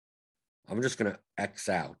 I'm just going to X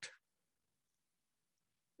out,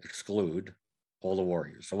 exclude all the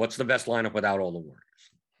Warriors. So what's the best lineup without all the Warriors?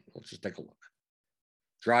 Let's just take a look.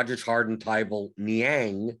 Dragic, Harden, Tybal,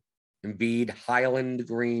 Niang, Embiid, Highland,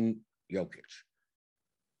 Green, Jokic.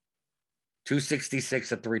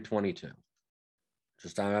 266 at 322.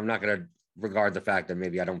 I'm not going to regard the fact that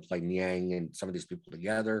maybe I don't play Niang and some of these people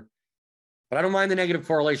together. But I don't mind the negative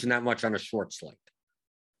correlation that much on a short slate.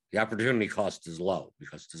 The opportunity cost is low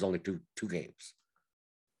because there's only two games.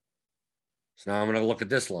 So now I'm going to look at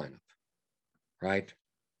this lineup, right?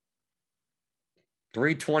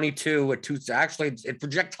 322 at 2. Actually, it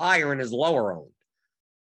projects higher and is lower owned.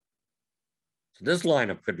 So this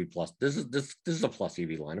lineup could be plus. This is a plus EV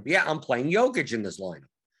lineup. Yeah, I'm playing Jokic in this lineup,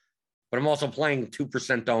 but I'm also playing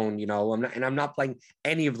 2% owned. You know, I'm not playing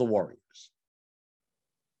any of the Warriors.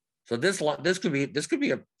 So this could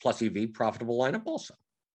be a plus EV profitable lineup also.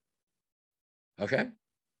 Okay,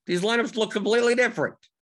 these lineups look completely different.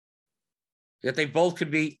 Yet they both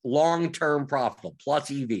could be long-term profitable, plus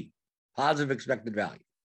EV, positive expected value.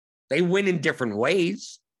 They win in different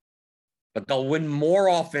ways, but they'll win more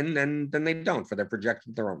often than they don't for their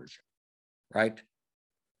projection, their ownership, right?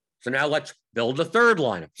 So now let's build a third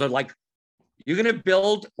lineup. So like you're going to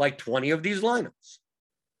build like 20 of these lineups.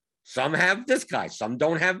 Some have this guy, some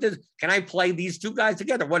don't have this. Can I play these two guys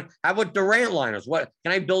together? How about Durant lineups?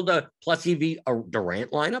 Can I build a plus EV a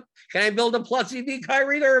Durant lineup? Can I build a plus EV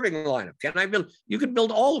Kyrie Irving lineup? You could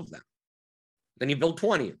build all of them. Then you build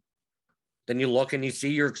 20. Then you look and you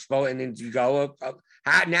see your exposure, and then you go,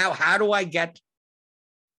 how do I get,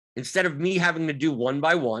 instead of me having to do one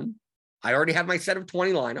by one, I already have my set of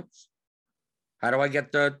 20 lineups. How do I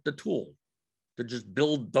get the tool to just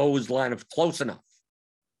build those lineups close enough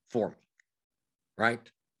for me, right?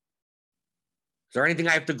 Is there anything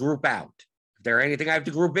I have to group out? Is there anything I have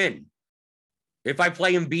to group in? If I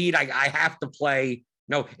play Embiid, I have to play,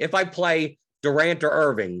 no, if I play Durant or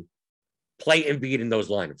Irving, play Embiid in those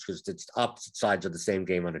lineups because it's opposite sides of the same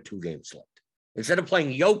game on a 2-game slate. Instead of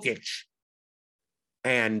playing Jokic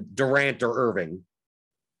and Durant or Irving,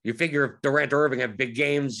 you figure if Durant or Irving have big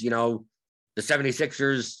games, you know, the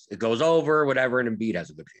 76ers, it goes over, whatever, and Embiid has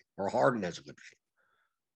a good game, or Harden has a good game.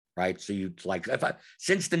 Right. So you like,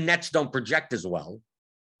 since the Nets don't project as well,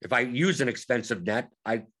 if I use an expensive net,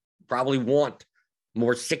 I probably want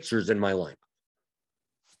more Sixers in my lineup.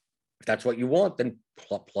 If that's what you want, then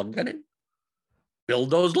plug that in.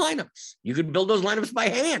 Build those lineups. You can build those lineups by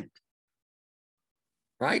hand.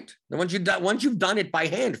 Right. And once you've done it by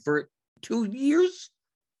hand for 2 years,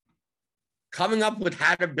 coming up with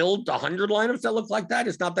how to build 100 lineups that look like that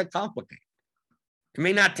is not that complicated. It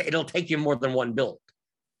may not. It'll take you more than one build.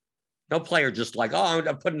 No player just like, oh,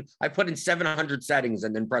 I put in 700 settings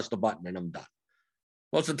and then press the button and I'm done.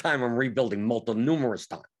 Most of the time I'm rebuilding numerous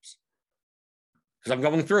times. Because I'm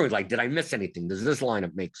going through it like, did I miss anything? Does this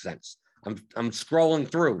lineup make sense? I'm scrolling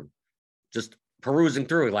through, just perusing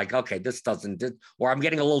through it like, okay, this doesn't, or I'm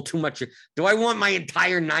getting a little too much. Do I want my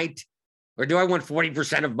entire night, or do I want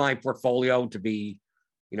 40% of my portfolio to be,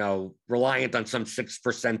 you know, reliant on some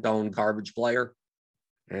 6% owned garbage player?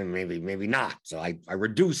 And maybe not. So I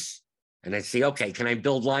reduce. And I see, okay, can I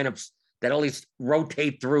build lineups that at least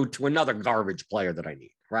rotate through to another garbage player that I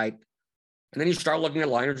need, right? And then you start looking at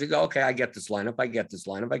lineups, you go, okay, I get this lineup, I get this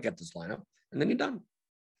lineup, I get this lineup, and then you're done.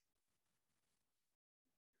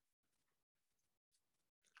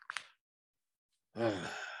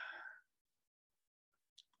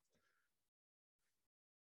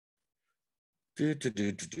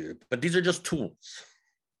 But these are just tools.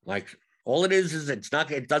 Like all it is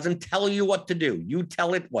it doesn't tell you what to do. You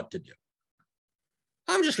tell it what to do.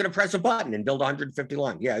 I'm just going to press a button and build 150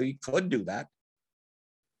 lines. Yeah, you could do that.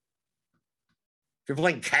 If you're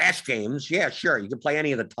playing cash games, yeah, sure. You can play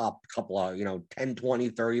any of the top couple of, 10, 20,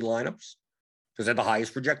 30 lineups because they're the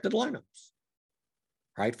highest projected lineups,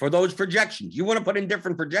 right? For those projections, you want to put in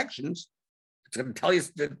different projections, it's going to tell you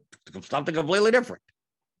something completely different,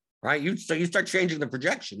 right? So you start changing the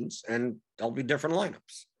projections and there'll be different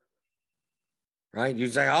lineups, right? You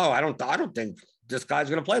say, oh, I don't think this guy's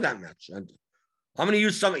going to play that much. I'm going to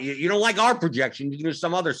use some, you don't like our projection, you can use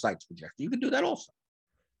some other site's projection. You can do that also.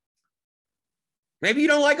 Maybe you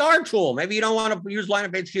don't like our tool. Maybe you don't want to use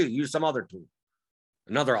lineup HQ. Use some other tool,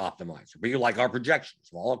 another optimizer. But you like our projections.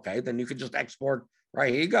 Well, okay, then you can just export.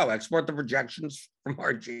 Right, here you go. Export the projections from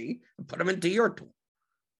RG and put them into your tool.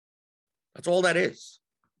 That's all that is.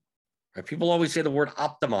 Right? People always say the word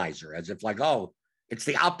optimizer as if like, oh, it's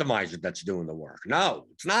the optimizer that's doing the work. No,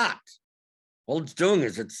 it's not. All it's doing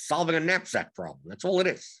is it's solving a knapsack problem. That's all it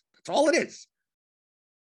is. That's all it is.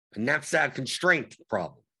 A knapsack constraint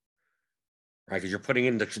problem. Right, because you're putting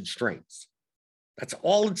in the constraints. That's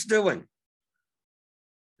all it's doing.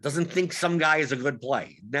 It doesn't think some guy is a good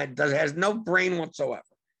play. Has no brain whatsoever.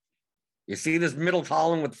 You see this middle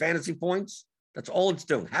column with fantasy points? That's all it's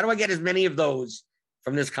doing. How do I get as many of those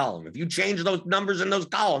from this column? If you change those numbers in those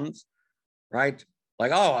columns, right?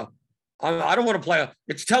 Like, oh, I don't want to play.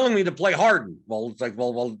 It's telling me to play Harden. Well, it's like,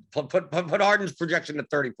 well, put Harden's projection at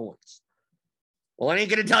 30 points. Well, I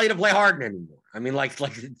ain't going to tell you to play Harden anymore. I mean,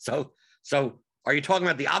 so are you talking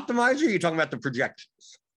about the optimizer or are you talking about the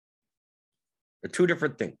projections? They're two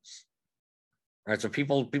different things. All right, so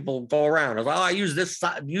people go around. I was like, oh, I use this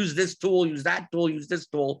tool, use that tool, use this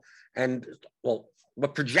tool. And, well,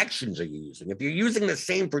 what projections are you using? If you're using the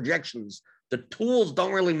same projections, the tools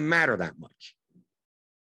don't really matter that much.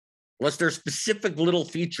 Unless there's specific little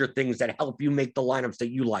feature things that help you make the lineups that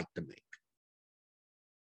you like to make.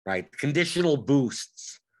 Right? Conditional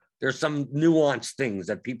boosts. There's some nuanced things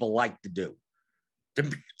that people like to do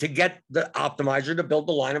to get the optimizer to build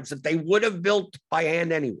the lineups that they would have built by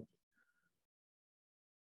hand anyway.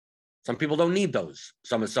 Some people don't need those,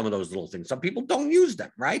 some of those little things. Some people don't use them,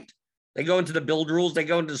 right? They go into the build rules, they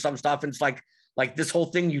go into some stuff, and it's like this whole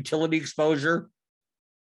thing, utility exposure.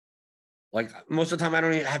 Like most of the time, I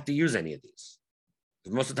don't even have to use any of these.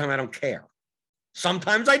 Most of the time, I don't care.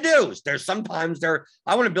 Sometimes I do.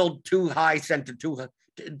 I want to build two high center, two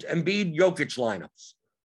Embiid Jokic lineups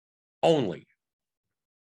only.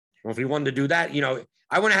 Well, if we wanted to do that,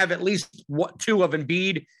 I want to have at least two of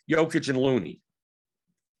Embiid, Jokic, and Looney.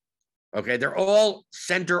 Okay, they're all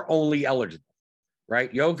center only eligible,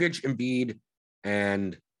 right? Jokic, Embiid,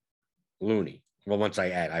 and Looney. Well, once I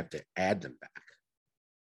have to add them back,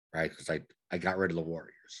 right? Because I got rid of the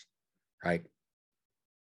Warriors, right?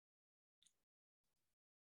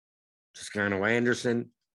 Toscano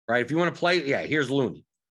Anderson, right? If you want to play, yeah, here's Looney.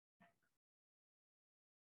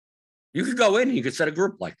 You could go in and you could set a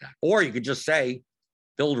group like that. Or you could just say,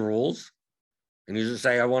 build rules, and you just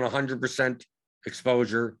say, I want 100%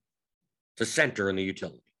 exposure to center in the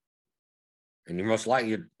utility. And you're most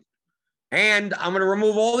likely, and I'm going to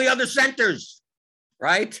remove all the other centers,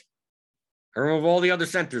 right? I remove all the other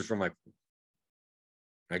centers from my pool.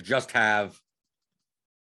 I just have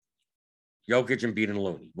Jokic, Embiid, and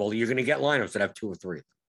Looney. Well, you're going to get lineups that have two or three of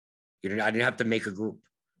them. I didn't have to make a group.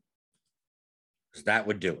 Because that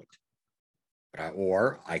would do it.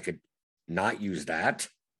 Or I could not use that,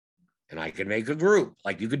 and I could make a group.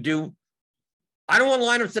 Like you could do, I don't want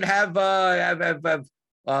lineups that have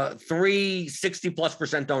 3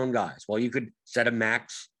 60+% owned guys. Well, you could set a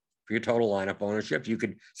max for your total lineup ownership. You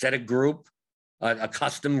could set a group, a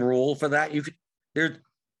custom rule for that. You could,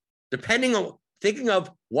 depending on, thinking of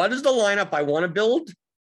what is the lineup I want to build,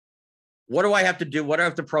 what do I have to do? What do I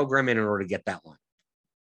have to program in order to get that line?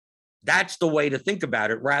 That's the way to think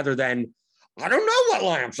about it rather than, I don't know what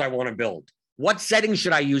lineups I want to build. What settings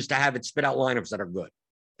should I use to have it spit out lineups that are good?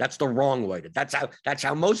 That's the wrong way. That's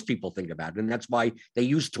how most people think about it. And that's why they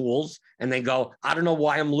use tools and they go, I don't know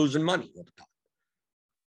why I'm losing money all the time.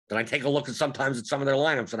 Then I take a look at sometimes at some of their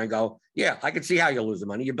lineups and I go, yeah, I can see how you're losing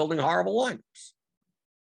money. You're building horrible lineups.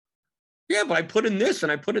 Yeah, but I put in this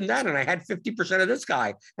and I put in that and I had 50% of this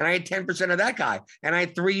guy and I had 10% of that guy and I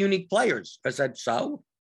had 3 unique players. I said, so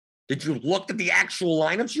did you look at the actual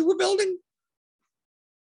lineups you were building?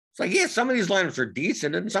 It's like, yeah, some of these lineups are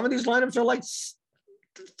decent and some of these lineups are like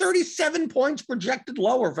 37 points projected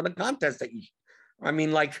lower for the contest that you, I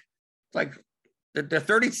mean, like the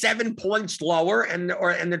 37 points lower and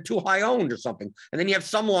they're too high owned or something. And then you have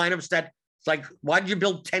some lineups that it's like, why did you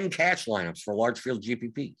build 10 cash lineups for large field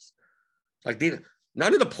GPPs? Like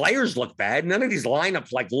none of the players look bad. None of these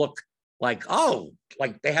lineups look like, oh,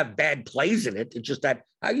 like they have bad plays in it. It's just that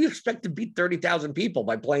how do you expect to beat 30,000 people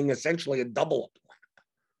by playing essentially a double up lineup?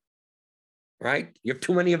 Right? You have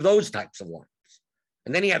too many of those types of lineups.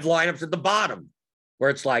 And then you have lineups at the bottom where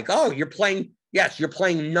it's like, oh, you're playing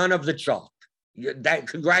none of the chalk.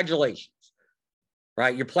 Congratulations.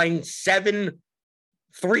 Right? You're playing 7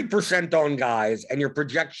 3% owned guys and your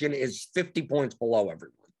projection is 50 points below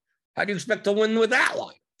everyone. How do you expect to win with that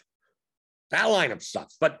lineup? That lineup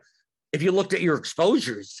sucks. But if you looked at your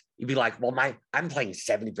exposures, you'd be like, well, I'm playing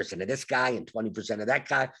 70% of this guy and 20% of that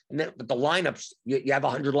guy. And then, but the lineups, you have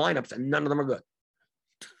 100 lineups and none of them are good.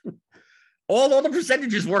 All the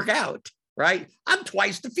percentages work out, right? I'm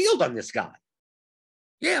twice the field on this guy.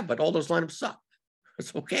 Yeah, but all those lineups suck.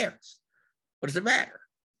 So who cares? What does it matter?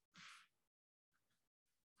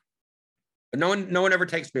 But no one ever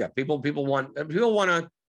takes me up. People want to.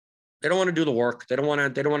 They don't want to do the work. They don't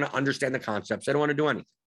want to understand the concepts. They don't want to do anything.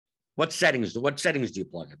 What settings do you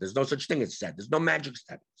plug in? There's no such thing as set. There's no magic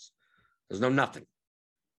settings. There's no nothing.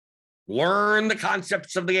 Learn the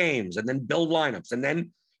concepts of the games and then build lineups. And then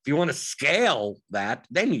if you want to scale that,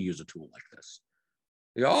 then you use a tool like this.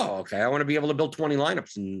 You go, oh, okay, I want to be able to build 20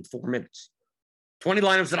 lineups in 4 minutes. 20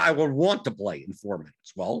 lineups that I would want to play in 4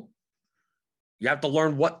 minutes. Well, you have to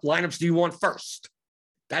learn what lineups do you want first.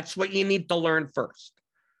 That's what you need to learn first.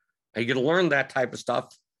 And you're going to learn that type of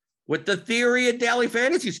stuff with the theory of daily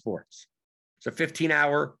fantasy sports. It's a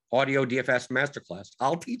 15-hour audio DFS masterclass.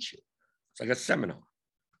 I'll teach you. It's like a seminar.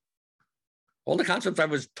 All the concepts I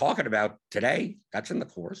was talking about today, that's in the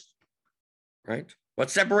course, right?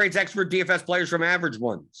 What separates expert DFS players from average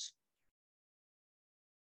ones?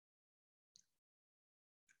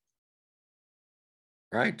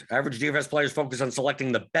 Right? Average DFS players focus on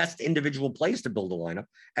selecting the best individual plays to build a lineup.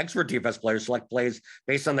 Expert DFS players select plays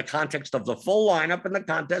based on the context of the full lineup and the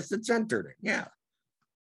contest it's entered in. Yeah.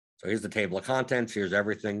 So here's the table of contents. Here's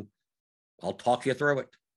everything. I'll talk you through it,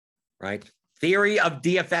 right?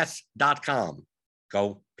 Theoryofdfs.com.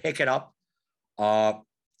 Go pick it up. We have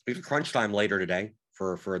crunch time later today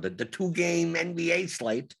for the 2-game NBA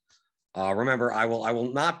slate. Remember, I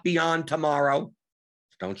will not be on tomorrow.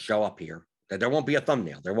 Don't show up here. There won't be a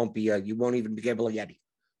thumbnail. There won't be you won't even be able to get it.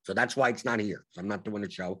 So that's why it's not here. I'm not doing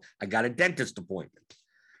a show. I got a dentist appointment.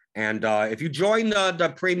 And if you join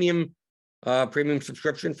the premium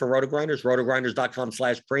subscription for RotoGrinders,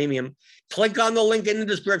 rotogrinders.com/premium, click on the link in the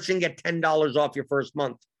description, get $10 off your first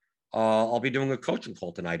month. I'll be doing a coaching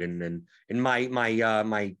call tonight in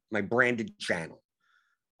my branded channel,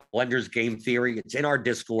 Blender's Game Theory. It's in our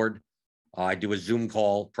Discord. I do a Zoom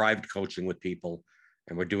call, private coaching with people.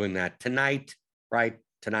 And we're doing that tonight, right?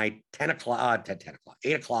 Tonight, 8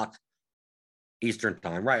 o'clock Eastern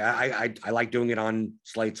time, right? I like doing it on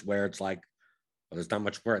slates where it's like, well, there's not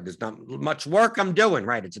much work. There's not much work I'm doing,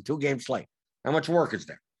 right? It's a 2-game slate. How much work is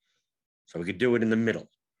there? So we could do it in the middle.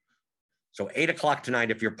 So 8 o'clock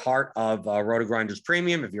tonight, if you're part of RotoGrinders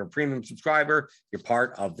Premium, if you're a premium subscriber, you're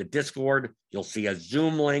part of the Discord, you'll see a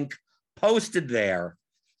Zoom link posted there.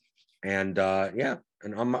 And yeah.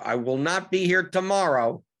 And I will not be here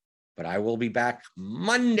tomorrow, but I will be back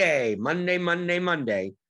Monday,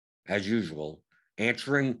 as usual,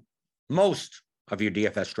 answering most of your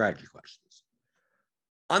DFS strategy questions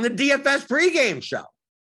on the DFS pregame show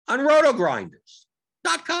on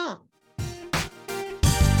rotogrinders.com.